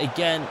his own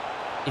again.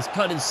 He's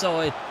cut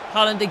inside.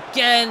 Haaland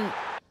again.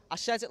 I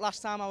said it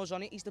last time I was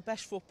on it. He's the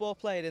best football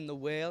player in the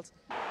world.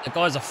 The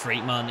guy's a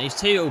freak, man. He's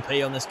too OP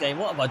on this game.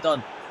 What have I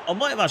done? I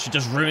might have actually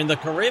just ruined the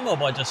career mode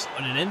by just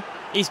running in.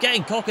 He's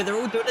getting cocky. They're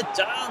all doing a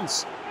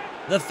dance.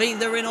 They think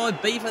they're in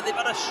Ibiza. They've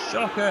had a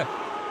shocker.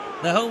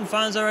 The home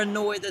fans are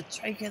annoyed. They're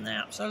taking the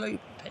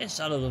absolute piss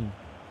out of them.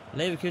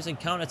 Leverkusen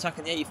counter-attack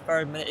in the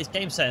 83rd minute. It's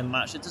game-setting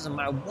match. It doesn't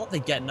matter what they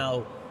get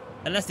now.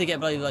 Unless they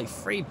get bloody, like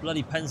 3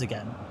 bloody pens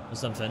again or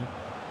something.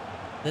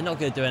 They're not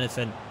going to do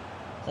anything.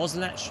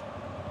 Hosnech.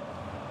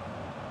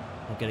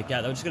 I'm going to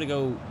get. They're just going to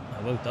go.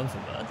 Oh, well done for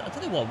them. I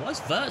tell you what. Why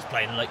is Wirtz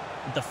playing like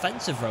a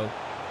defensive role?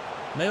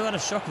 Maybe I had a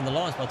shock in the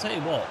lines, but I'll tell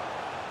you what.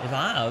 If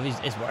I have,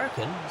 it's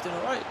working. He's doing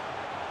alright.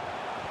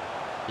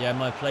 Yeah,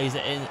 my plays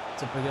it in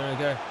to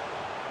Pagonager.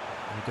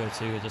 Go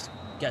to just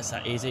gets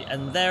that easy.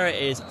 And there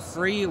it is,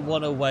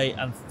 3-1 away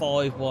and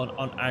 5-1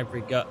 on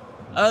aggregate.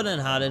 Erling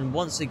Haaland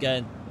once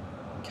again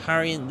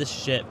carrying the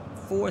ship.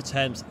 4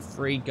 attempts,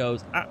 3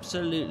 goals.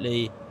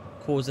 Absolutely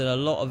causing a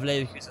lot of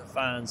Leverkusen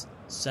fans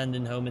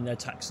sending home in their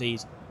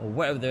taxis or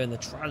whatever they're in the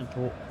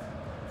transport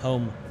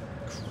home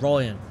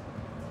crying.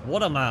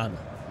 What a man.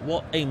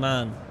 What a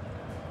man.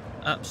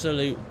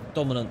 Absolute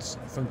dominance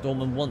from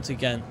Dortmund once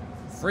again.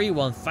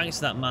 3-1 thanks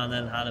to that man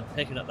then Haaland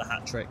picking up the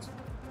hat-trick.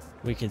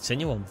 We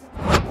continue on.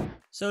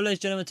 So ladies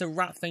and gentlemen, to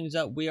wrap things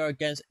up, we are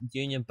against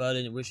Union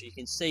Berlin, which you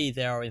can see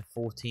they are in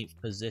 14th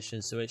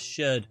position, so it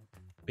should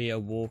be a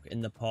walk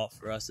in the park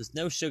for us. There's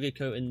no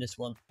sugarcoat in this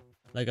one.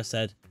 Like I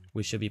said,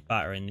 we should be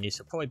battering these,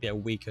 so probably be a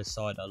weaker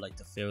side, I like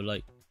to feel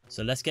like.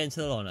 So let's get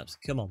into the lineups.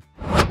 Come on.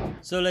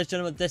 So ladies and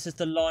gentlemen, this is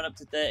the lineup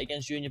today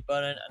against Union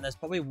Berlin, and there's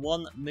probably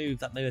one move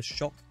that may have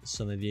shocked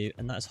some of you,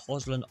 and that is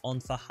Haaland on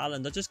for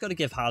Haaland. I just got to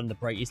give Haaland a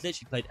break. He's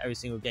literally played every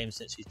single game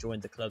since he's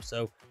joined the club,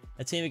 so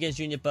a team against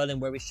Union Berlin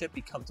where we should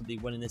be comfortably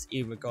winning this,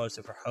 either regardless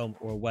if we're home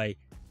or away.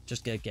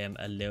 Just gonna give him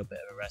a little bit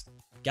of a rest.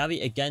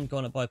 Gavi again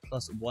going up by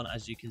 +1,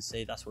 as you can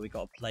see. That's where we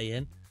got to play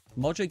him.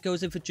 Modric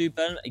goes in for Jude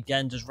Bellingham.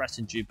 Again, just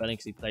resting Jude Bellingham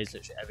because he plays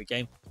literally every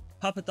game.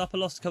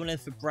 Papadopoulos coming in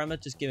for Bremer,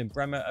 just giving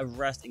Bremer a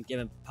rest and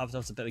giving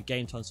Papadopoulos a bit of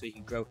game time so he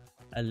can grow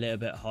a little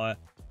bit higher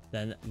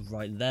than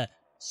right there.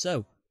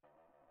 So,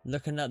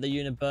 looking at the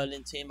Union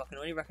Berlin team, I can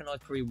only recognise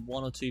probably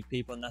 1 or 2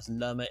 people, and that's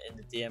Lerma in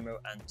the DMO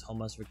and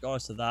Thomas.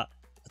 Regardless of that,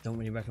 I don't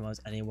really recognise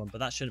anyone, but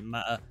that shouldn't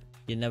matter.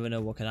 You never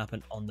know what can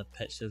happen on the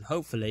pitch. So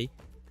hopefully,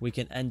 we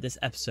can end this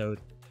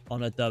episode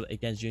on a dub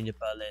against Union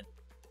Berlin.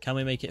 Can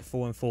we make it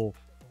 4-4?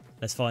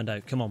 Let's find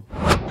out. Come on.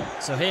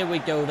 So here we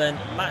go then.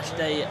 Match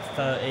day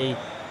 30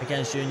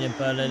 against Union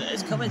Berlin.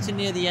 It's coming to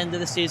near the end of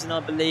the season,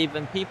 I believe,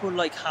 and people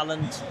like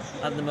Haaland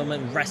at the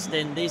moment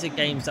resting. These are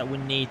games that we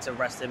need to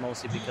rest him,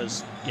 mostly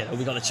because, you know,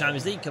 we got the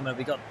Champions League coming up.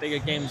 We got bigger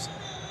games,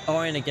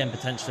 Bayern again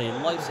potentially,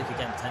 Leipzig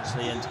again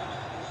potentially, and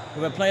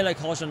with a player like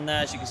Haaland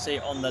there, as you can see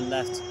on the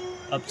left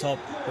up top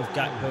with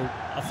Gakpo,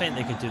 I think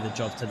they could do the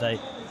job today.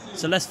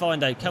 So let's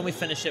find out. Can we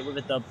finish it with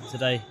a dub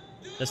today?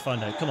 Let's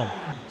find out. Come on.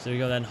 So we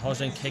go then.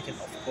 Haaland kicking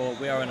off the ball.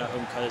 We are in our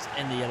home colours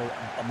in the yellow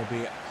and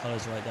bumblebee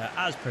colours right there,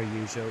 as per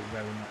usual.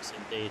 Very nice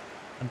indeed.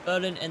 And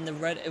Berlin in the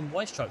red and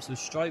white stripes. So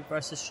stripe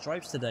versus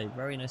stripes today.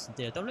 Very nice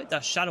indeed. I don't like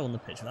that shadow on the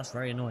pitch. That's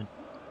very annoying.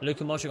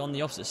 Luka Modric on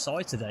the opposite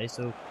side today.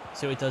 So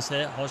see what he does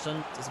here.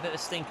 Haaland does a bit of a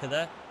stinker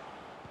there.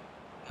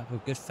 Have a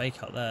good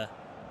fake out there.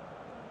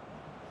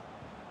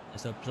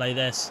 Let's play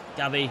this.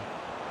 Gavi.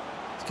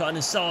 He's cutting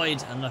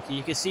inside. Unlucky.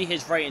 You can see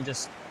his rating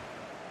just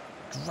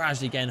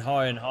gradually getting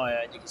higher and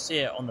higher, and you can see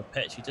it on the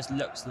pitch. He just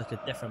looks like a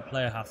different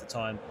player half the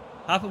time.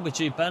 Happened with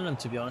Jude Bellingham,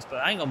 to be honest,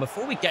 but hang on,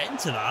 before we get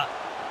into that,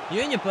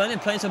 Union Berlin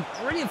playing some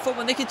brilliant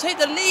football. They can take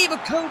the lead with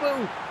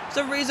Kobo. It's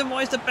the reason why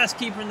he's the best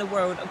keeper in the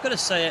world. I'm going to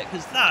say it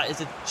because that is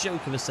a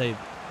joke of a save.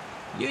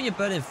 Union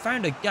Berlin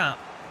found a gap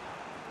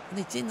and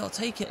they did not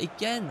take it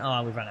again.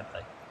 Oh, we ran out of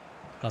play.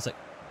 Classic.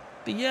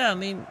 But yeah, I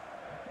mean,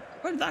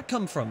 where did that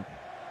come from?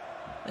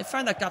 They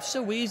found that gap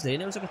so easily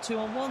and it was like a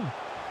 2-on-1.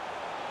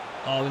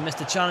 Oh, we missed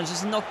the challenge.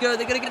 This is not good.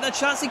 They're going to get their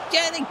chance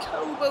again in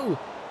Kobo.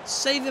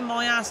 Saving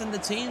my ass and the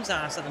team's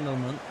ass at the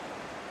moment.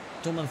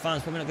 Dortmund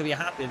fans probably not going to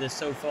be happy with this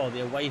so far.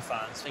 The away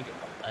fans thinking,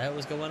 what the hell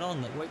was going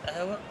on? Like, wake the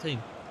hell up,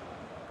 team.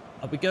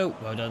 Up we go.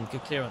 Well done.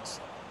 Good clearance.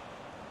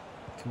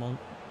 Come on.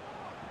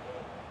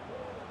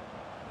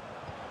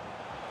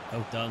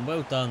 Well done.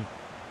 Well done.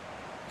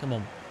 Come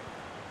on.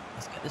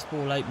 Let's get this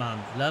ball out,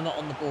 man. Lerma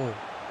on the ball.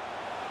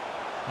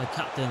 The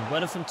captain.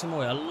 Weather from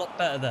Tomoya. A lot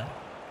better there.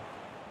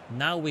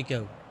 Now we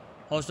go.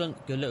 Haaland,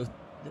 good little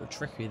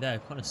trickery there.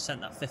 Kind of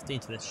sent that 15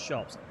 to the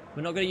shops.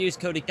 We're not going to use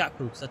Cody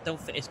Gakpo because I don't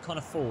think it's kind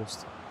of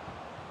forced.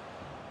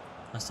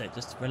 That's it.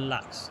 Just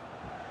relax.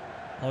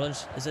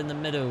 Haaland is in the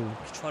middle.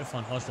 Try to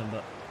find Haaland,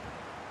 but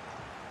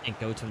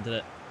didn't go to him, did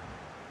it?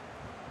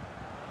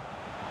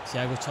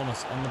 Thiago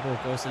Thomas on the ball.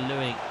 Goes to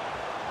Louis.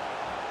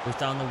 Goes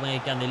down the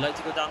wing again. They like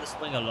to go down the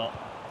wing a lot.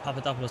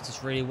 Papadopoulos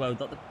does really well.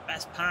 Not the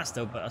best pass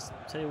though, but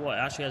I'll tell you what,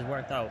 it actually has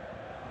worked out.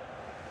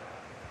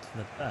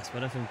 The best.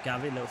 Well done from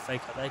Gavi, little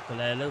fake out there.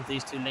 Colello.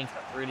 These two link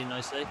up really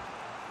nicely.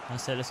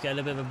 That's it. Let's get a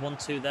little bit of a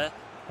 1-2 there.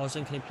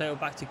 Haaland, can he play it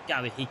back to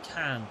Gavi? He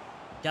can.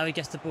 Gavi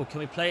gets the ball. Can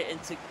we play it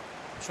into...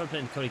 Try to play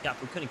it into Cody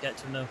Gakpo. Couldn't get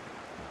to him though.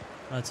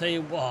 And I'll tell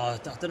you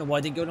what, I don't know why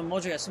I didn't go to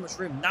Modric. He has so much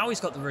room. Now he's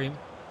got the room.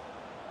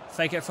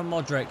 Fake it from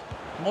Modric.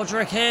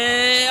 Modric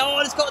here. Oh,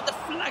 it's got a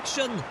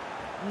deflection.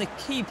 And the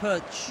keeper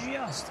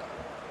just...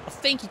 I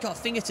think he got a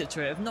fingertip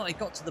to it. If not, he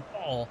got to the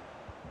ball.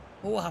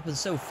 All happened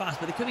so fast,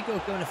 but they could be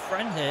going a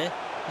friend here.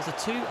 There's a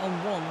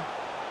 2-on-1.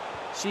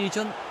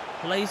 Shijun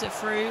plays it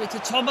through into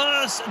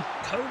Thomas. And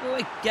Kobo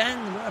again.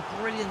 What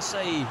a brilliant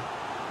save.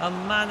 A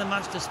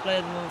man-of-match display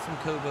at the moment from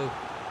Kobo.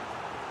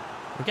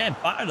 We're getting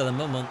battered at the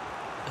moment.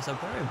 It's a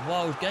very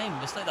wild game.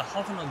 It's like the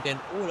Hoffenheim game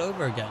all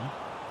over again.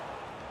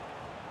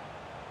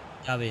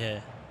 Gavi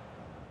here.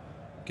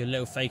 Good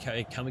little fake out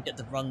here. Can we get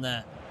the run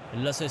there? It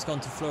looks like it's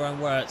gone to Florian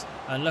Wirtz.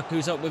 And look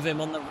who's up with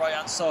him on the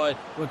right-hand side.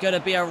 We're going to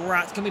be a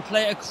rat. Can we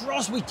play it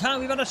across? We can.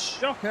 We've had a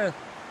shocker.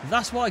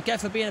 That's what I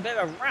get for being a bit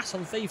of a rat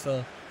on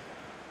FIFA.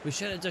 We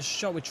should have just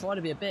shot. We tried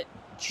to be a bit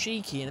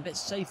cheeky and a bit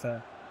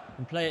safer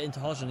and play it into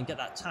Hodgson and get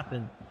that tap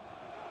in.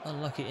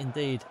 Unlucky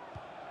indeed.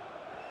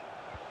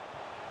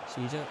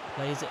 Caesar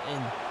plays it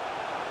in.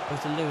 Goes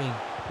to Lewing.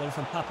 Got it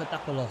from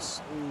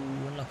Papadopoulos.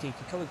 Ooh, unlucky.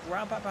 Could Kobe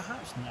grab that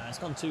perhaps? Nah, it's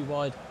gone too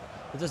wide.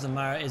 It doesn't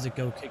matter. It is a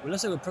goal kick. Well,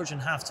 looks like we're approaching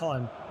half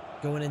time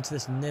going into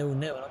this 0-0.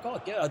 And I've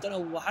got to get it. I don't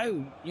know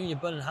how Union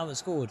Berlin haven't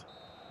scored.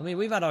 I mean,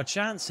 we've had our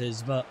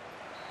chances, but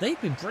they've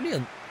been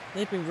brilliant.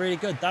 They've been really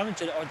good.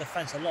 Damaging our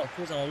defence a lot,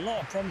 causing a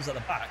lot of problems at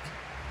the back.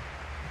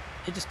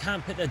 They just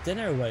can't put their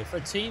dinner away. For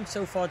a team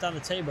so far down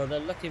the table, they're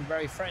looking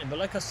very threatening. But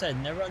like I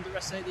said, never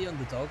underestimate the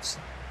underdogs.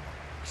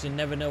 Because you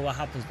never know what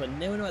happens. But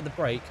 0-0 at the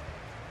break,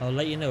 I'll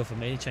let you know if I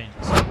made any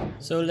changes.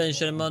 So,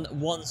 ladies and gentlemen,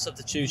 one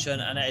substitution,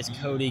 and that is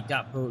Cody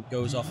Gakpo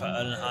goes off at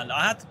Erling Haaland.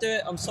 I had to do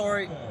it. I'm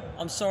sorry.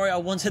 I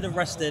wanted to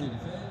rest him.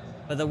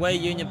 But the way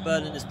Union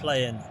Berlin is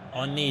playing,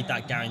 I need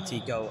that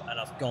guaranteed goal. And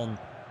I've gone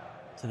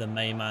to the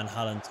main man,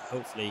 Haaland, to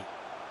hopefully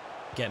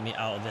get me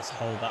out of this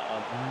hole that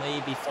I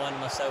may be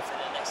finding myself in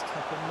the next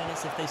couple of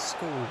minutes if they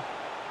score.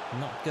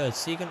 Not good.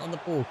 Segan on the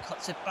ball,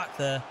 cuts it back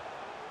there.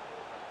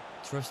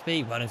 Rough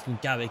speed, running from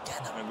Gabby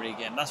again, having a really good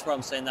game. That's why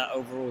I'm saying that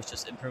overall is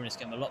just improving this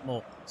game a lot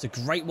more. It's a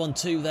great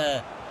 1-2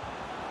 there.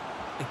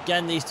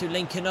 Again, these two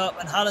linking up,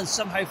 and Haaland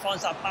somehow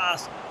finds that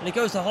pass, and it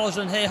goes to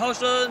Hodgson here.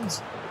 Hodgson!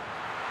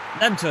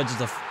 Them two are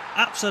just an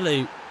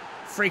absolute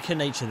freak of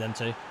nature, them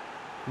two.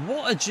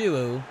 What a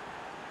duo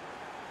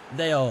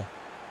they are.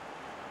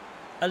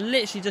 I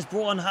literally just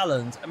brought on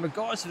Haaland, and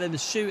regardless of him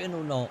shooting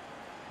or not,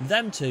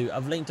 them two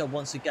have linked up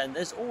once again.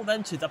 There's all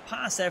them two. The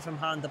pass there from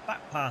Haaland, the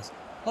back pass.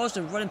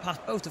 Hodgson running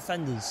past both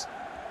defenders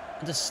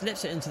and just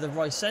slips it into the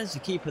right, sends the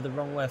keeper the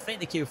wrong way. I think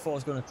the keeper thought it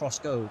was going to cross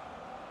goal.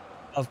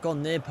 I've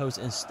gone near post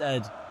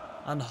instead.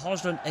 And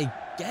Hodgson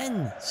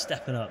again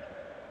stepping up.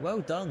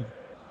 Well done.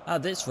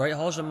 At this rate,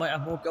 Hodgson might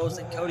have more goals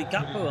than Cody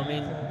Gakpo. I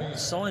mean, what a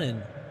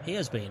signing he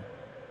has been.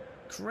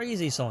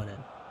 Crazy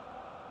signing.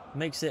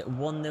 Makes it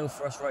 1-0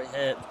 for us right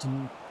here.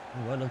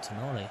 Well done,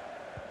 Tonali.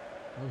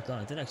 Well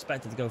done. I didn't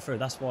expect it to go through.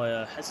 That's why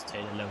I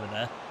hesitated a little bit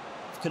there.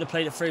 Could have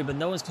played it through, but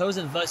no one's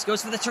closing. Verts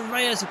goes for the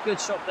Torreira's a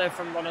good shot there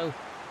from Rono.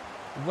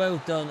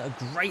 Well done. A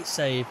great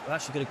save. We're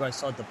actually going to go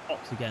outside the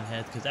box again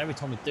here, because every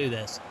time we do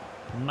this,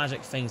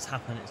 magic things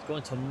happen. It's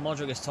going to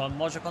Modric this time.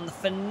 Modric on the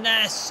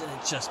finesse, and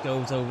it just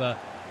goes over.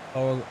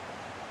 Borough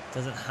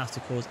doesn't have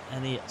to cause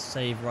any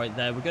save right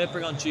there. We're going to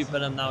bring on Jude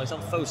Bellingham now. He's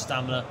on full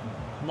stamina.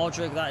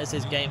 Modric, that is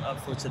his game up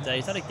for today.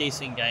 He's had a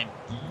decent game,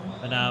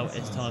 but now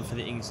it's time for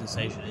the English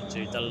sensation in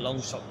Jude. The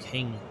long shot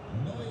king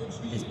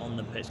is on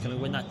the pitch. Can we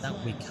win that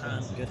down? We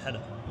can. Good header.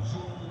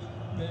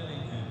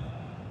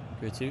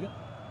 Guatuga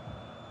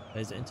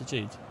plays it into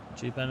Jude.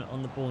 Jude Bellingham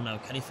on the ball now.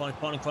 Can he find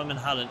Kwame and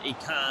Haaland? He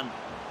can.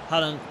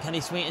 Haaland, can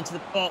he swing it into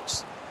the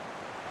box?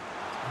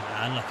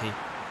 Unlucky.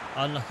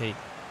 Unlucky.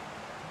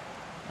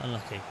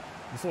 Unlucky.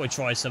 Before we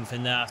tried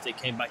something there after it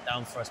came back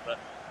down for us, but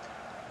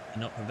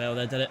did not prevail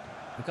there, did it?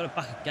 We've got it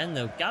back again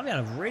though. Gabby had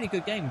a really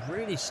good game.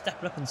 Really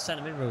stepping up and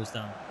sending mid rows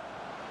down.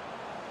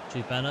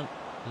 Jude Bellingham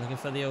looking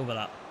for the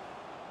overlap.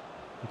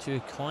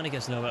 Guatuga kind of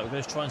gets an overlap. We're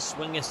going to try and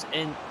swing this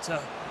into...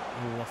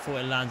 Oh, I thought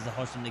it landed to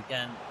Hodgson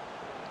again.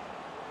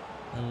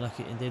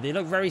 Unlucky indeed. They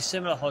look very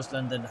similar,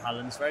 Hodgson and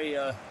Haaland. It's very...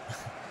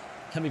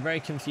 can be very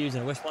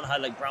confusing. I wish one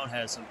had like brown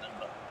hair or something,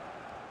 but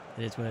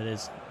it is what it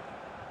is.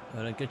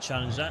 But a good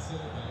challenge there.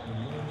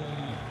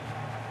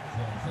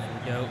 There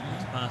we go.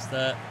 Pass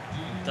there.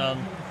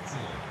 Done.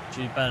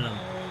 Jude Bellingham.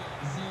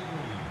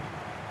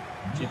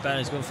 Jude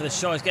Bellingham's going for the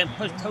shot. He's getting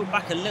pushed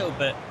back a little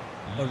bit,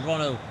 but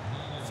Rono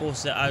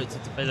forces it out to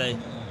Tabile.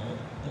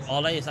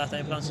 Ole, is that how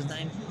you pronounce his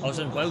name?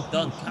 Hodgson, well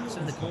done. Catch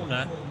in the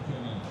corner.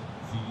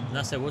 And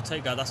that's it. We'll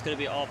take that. That's going to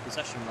be our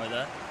possession right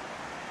there.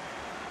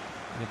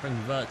 We're going to bring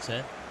Verts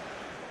here.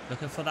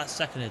 Looking for that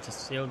second here to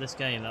seal this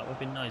game. That would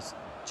be nice.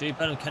 Jude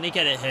Bellingham, can he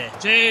get it here?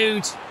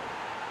 Jude!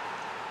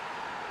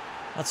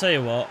 I'll tell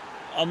you what.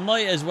 I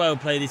might as well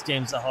play these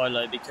games as a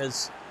highlight,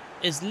 because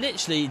it's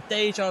literally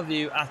deja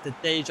vu after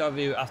deja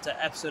vu after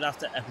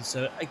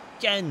episode.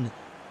 Again,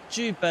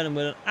 Jude Bellingham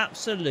with an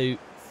absolute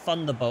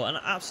thunderbolt, an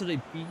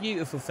absolute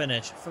beautiful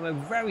finish from a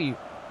very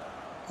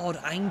odd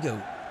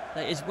angle.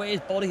 Like his way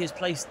his body is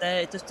placed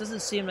there, it just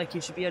doesn't seem like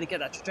he should be able to get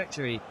that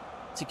trajectory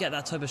to get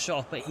that type of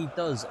shot, but he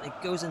does. It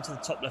goes into the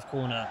top left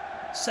corner,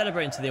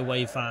 celebrating to the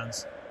away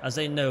fans as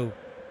they know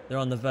they're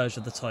on the verge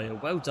of the title.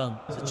 Well done.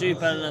 So Jude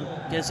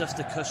Bellingham gives us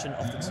the cushion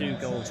of the 2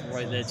 goals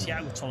right there.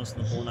 Thiago Thomas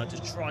on the ball now,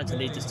 just trying to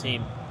lead this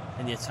team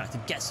in the attack to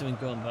get something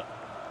going, but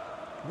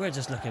we're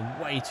just looking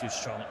way too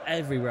strong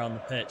everywhere on the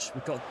pitch.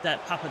 We've got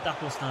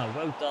Papadopoulos now.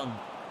 Well done.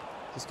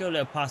 Just go a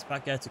little pass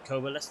back there to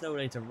Koba. Let's no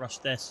need to rush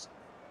this.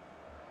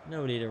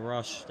 No need to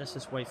rush. Let's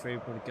just wait for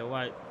everybody to go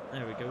out.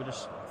 There we go. We'll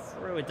just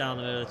throw it down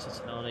the middle to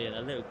Tonali and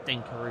a little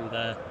dinkaroo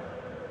there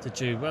to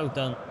Jude. Well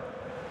done.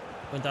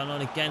 Going down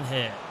on again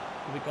here.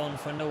 We're going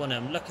for no one.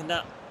 I'm looking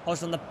at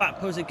Hodgson on the back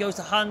post. It goes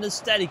to Haaland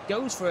instead. He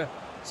goes for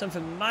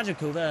something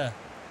magical there.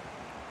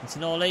 And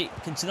Tonali.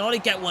 Can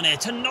Tonali get one here?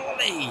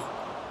 Tonali!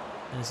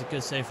 And it's a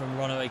good save from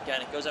Rono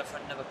again. It goes out for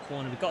another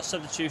corner. We've got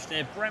substitution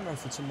here. Bremer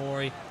for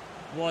Tomori.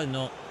 Why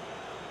not?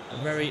 A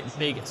very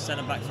big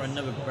centre-back for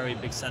another very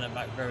big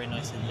centre-back. Very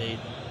nice indeed.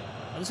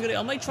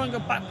 I might try and go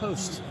back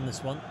post in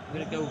this one. I'm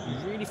going to go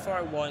really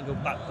far wide and go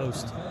back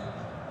post.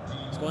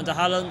 It's going to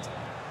Haaland.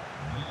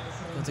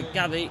 Going to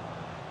Gavi.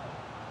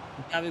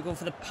 Gavi going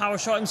for the power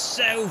shot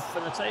himself.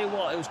 And I tell you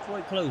what, it was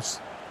quite close.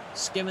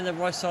 Skimming the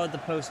right side of the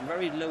post.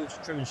 Very low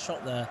trimming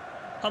shot there.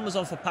 Hummers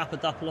on for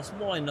Papadopoulos.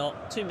 Why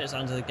not? 2 minutes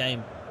under the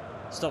game.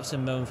 Stops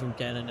him Moan from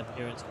getting an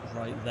appearance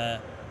right there.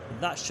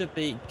 That should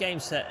be game,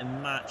 set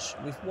and match.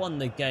 We've won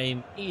the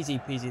game. Easy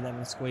peasy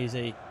lemon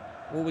squeezy.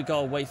 All we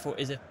gotta wait for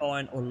is if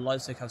Bayern or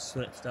Leipzig have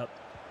slipped up.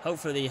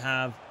 Hopefully they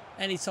have.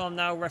 Anytime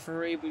now,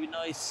 referee would be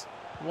nice.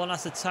 One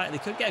last attack. They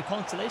could get a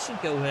consolation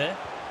goal here.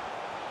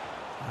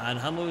 And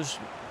Hummels,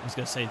 I was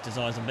going to say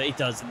desires him, but he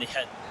does in the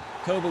end.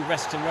 Kobel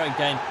rescues him right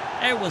again.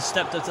 Everyone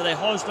stepped up today.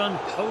 Hodgson,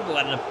 Kobel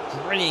had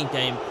a brilliant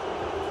game.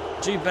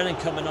 Jude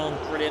Bellingham coming on,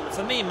 brilliant.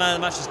 For me, man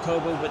of the match is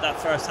Kobel with that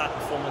first half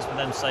performance with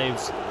them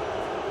saves.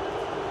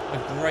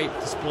 A great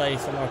display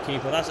from our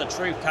keeper. That's a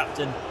true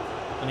captain,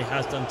 and he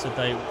has done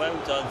today. Well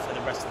done for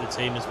the rest of the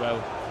team as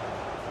well.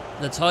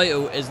 The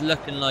title is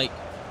looking like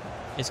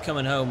it's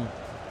coming home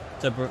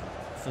for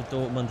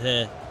Dortmund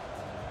here.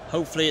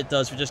 Hopefully it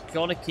does. We just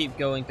got to keep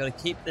going, got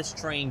to keep this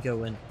train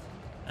going,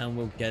 and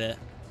we'll get it.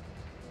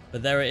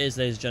 But there it is,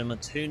 ladies and gentlemen.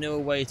 2-0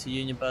 away to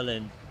Union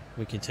Berlin.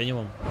 We continue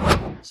on.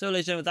 So, ladies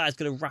and gentlemen, that is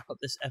going to wrap up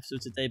this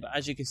episode today. But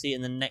as you can see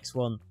in the next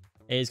one,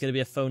 it is going to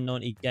be a phone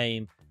 90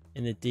 game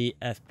in the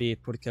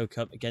DFB Portico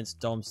Cup against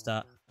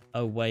Darmstadt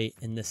away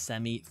in the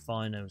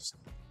semi-finals.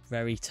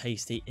 Very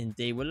tasty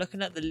indeed. We're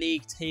looking at the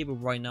league table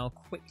right now.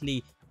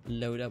 Quickly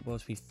load up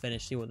whilst we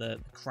finish. See what the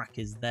crack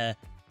is there.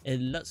 It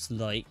looks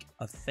like,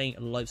 I think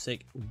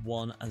Leipzig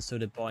won and so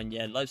did Bayern.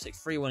 Yeah, Leipzig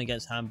 3-1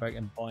 against Hamburg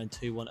and Bayern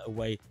 2-1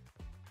 away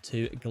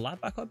to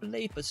Gladbach, I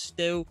believe. But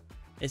still,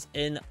 it's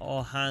in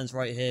our hands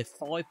right here.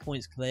 5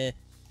 points clear.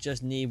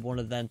 Just need one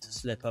of them to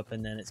slip up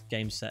and then it's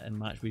game, set and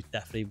match. We've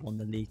definitely won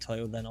the league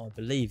title then, I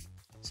believe.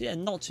 So yeah,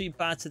 not too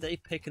bad today.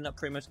 Picking up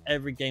pretty much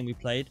every game we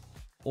played.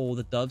 All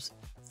the dubs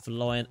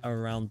flying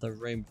around the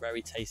room.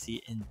 Very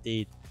tasty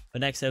indeed. The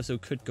next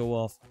episode could go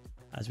off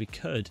as we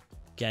could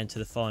get into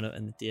the final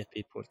in the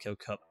DFB Portico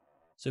Cup.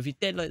 So if you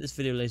did like this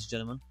video, ladies and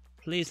gentlemen,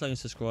 please like and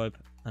subscribe,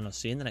 and I'll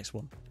see you in the next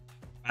one.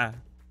 Bye.